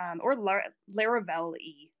testing, or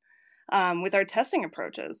Laravel-y, with our testing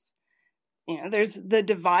approaches. There's the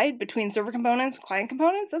divide between server components, client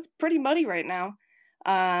components. That's pretty muddy right now.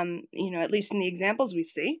 At least in the examples we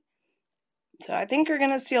see. So I think we're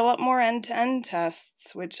going to see a lot more end-to-end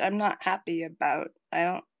tests, which I'm not happy about. I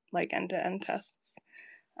don't like end-to-end tests.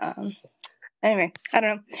 Anyway, I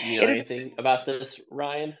don't know. You know anything about this,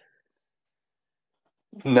 Ryan?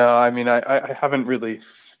 No, I mean, I haven't really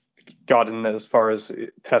gotten as far as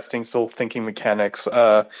testing, still thinking mechanics.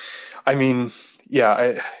 I mean,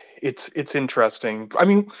 yeah, it's interesting. I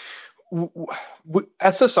mean,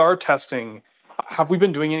 SSR testing, have we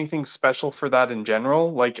been doing anything special for that in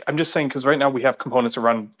general? Like, I'm just saying, because right now we have components that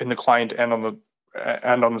run in the client and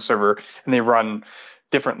on the server, and they run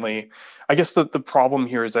differently. I guess the problem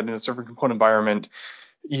here is that in a server component environment,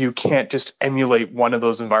 you can't just emulate one of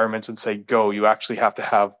those environments and say go. You actually have to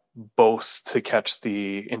have both to catch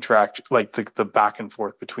the like the back and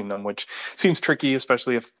forth between them, which seems tricky,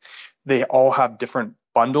 especially if they all have different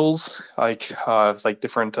bundles, like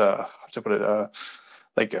different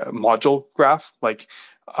like a module graph. Like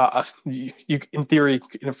you in theory,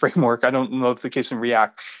 in a framework, I don't know if the case in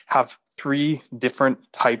React, have 3 different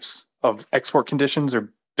types of export conditions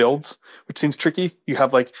or builds, which seems tricky. You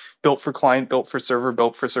have like built for client, built for server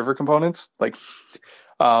components. Like,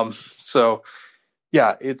 so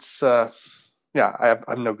yeah, it's I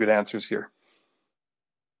have no good answers here.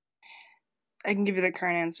 I can give you the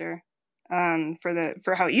current answer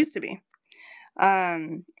for how it used to be.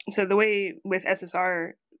 So the way with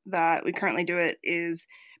SSR that we currently do it is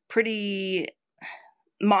pretty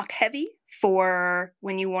mock heavy for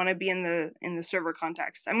when you want to be in the server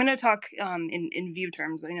context. I'm going to talk in Vue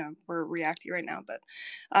terms. I know we're Reacty right now,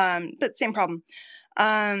 but same problem.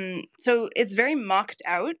 So it's very mocked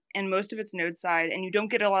out, and most of it's node side, and you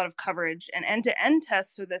don't get a lot of coverage. And end-to-end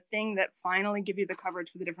tests are the thing that finally give you the coverage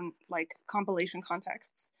for the different like compilation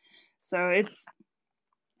contexts. So it's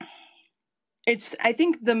I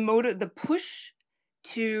think the push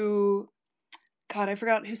to, God, I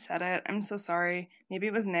forgot who said it. I'm so sorry. Maybe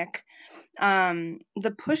it was Nick.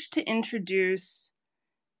 The push to introduce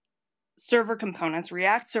server components,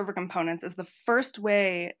 React server components, is the first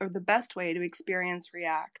way or the best way to experience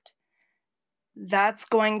React. That's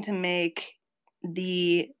going to make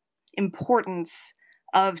the importance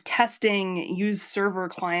of testing use server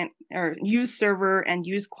and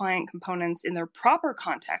use client components in their proper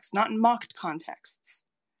context, not in mocked contexts,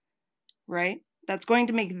 right? That's going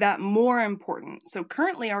to make that more important. So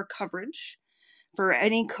currently our coverage for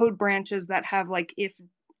any code branches that have like, if,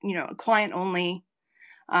 client only,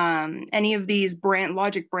 any of these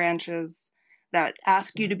logic branches that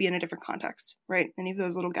ask you to be in a different context, right? Any of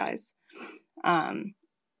those little guys.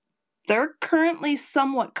 They're currently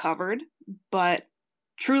somewhat covered, but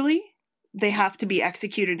truly they have to be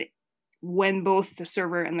executed when both the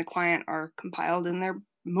server and the client are compiled in their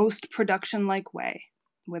most production-like way,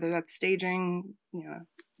 whether that's staging,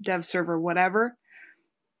 dev server, whatever.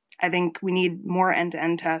 I think we need more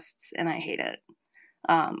end-to-end tests, and I hate it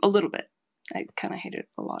a little bit. I kind of hate it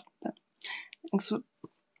a lot. But thanks.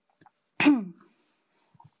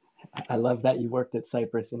 I love that you worked at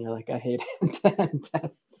Cypress and you're like, I hate end-to-end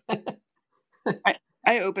tests.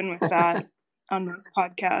 I open with that on most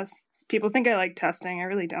podcasts. People think I like testing. I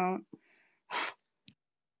really don't.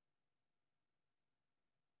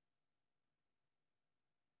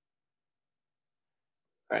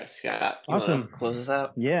 All right, Scott, you Awesome. want to close us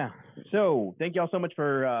out? Yeah. So thank you all so much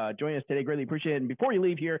for joining us today. Greatly appreciate it. And before you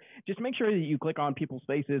leave here, just make sure that you click on people's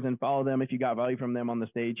faces and follow them if you got value from them on the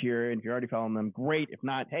stage here. And if you're already following them, great. If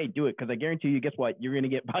not, hey, do it, because I guarantee you, guess what? You're going to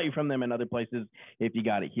get value from them in other places if you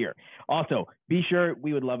got it here. Also, be sure,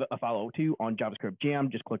 we would love a follow too on JavaScript Jam.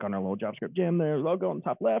 Just click on our little JavaScript Jam there, logo on the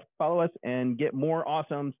top left, follow us, and get more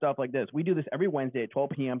awesome stuff like this. We do this every Wednesday at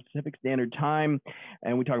 12 p.m. Pacific Standard Time,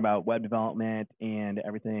 and we talk about web development and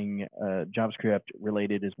everything JavaScript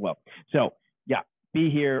related as well. So yeah,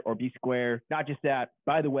 be here or be square. Not just that.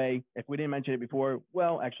 By the way, if we didn't mention it before,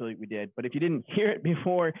 well, actually we did. But if you didn't hear it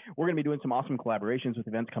before, we're going to be doing some awesome collaborations with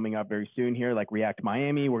events coming up very soon here, like React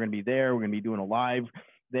Miami. We're going to be there. We're going to be doing a live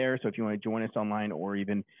there. So if you want to join us online or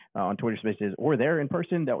even on Twitter Spaces or there in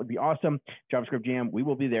person, that would be awesome. JavaScript Jam, we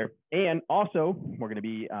will be there. And also, we're going to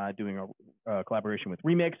be doing a collaboration with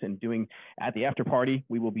Remix and doing at the after party.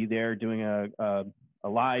 We will be there doing a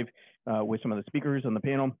live with some of the speakers on the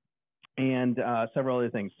panel and several other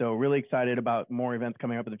things. So really excited about more events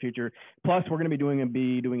coming up in the future. Plus, we're going to be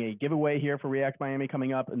doing a giveaway here for React Miami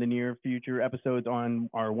coming up in the near future episodes on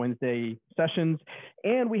our Wednesday sessions.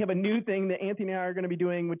 And we have a new thing that Anthony and I are going to be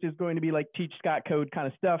doing, which is going to be like Teach Scott Code kind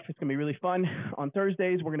of stuff. It's going to be really fun. On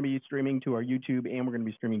Thursdays, we're going to be streaming to our YouTube, and we're going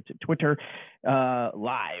to be streaming to Twitter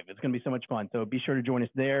live. It's going to be so much fun. So be sure to join us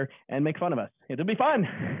there and make fun of us. It'll be fun.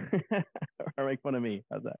 Or make fun of me.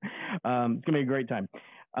 How's that? It's going to be a great time.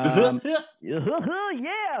 Yeah,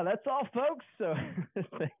 that's all, folks. So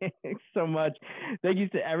thanks so much. Thank you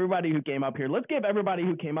to everybody who came up here. Let's give everybody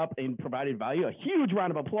who came up and provided value a huge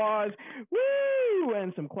round of applause. Woo!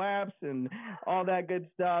 And some claps and all that good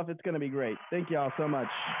stuff. It's going to be great. Thank you all so much.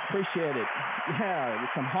 Appreciate it. Yeah,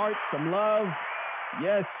 some hearts, some love.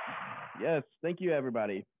 Yes. Yes. Thank you,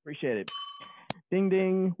 everybody. Appreciate it. Ding,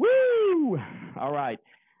 ding. Woo! All right.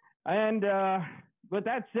 And with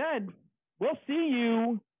that said, we'll see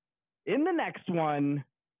you in the next one.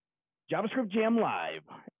 JavaScript Jam Live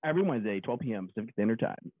every Wednesday, 12 p.m. Pacific Standard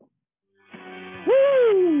Time.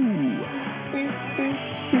 Woo!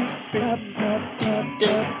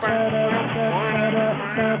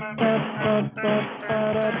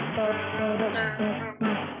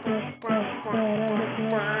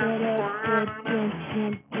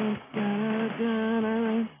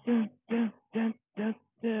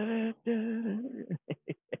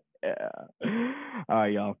 Yeah. All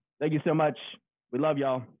right, y'all. Thank you so much. We love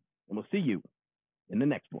y'all, and we'll see you in the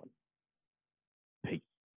next one.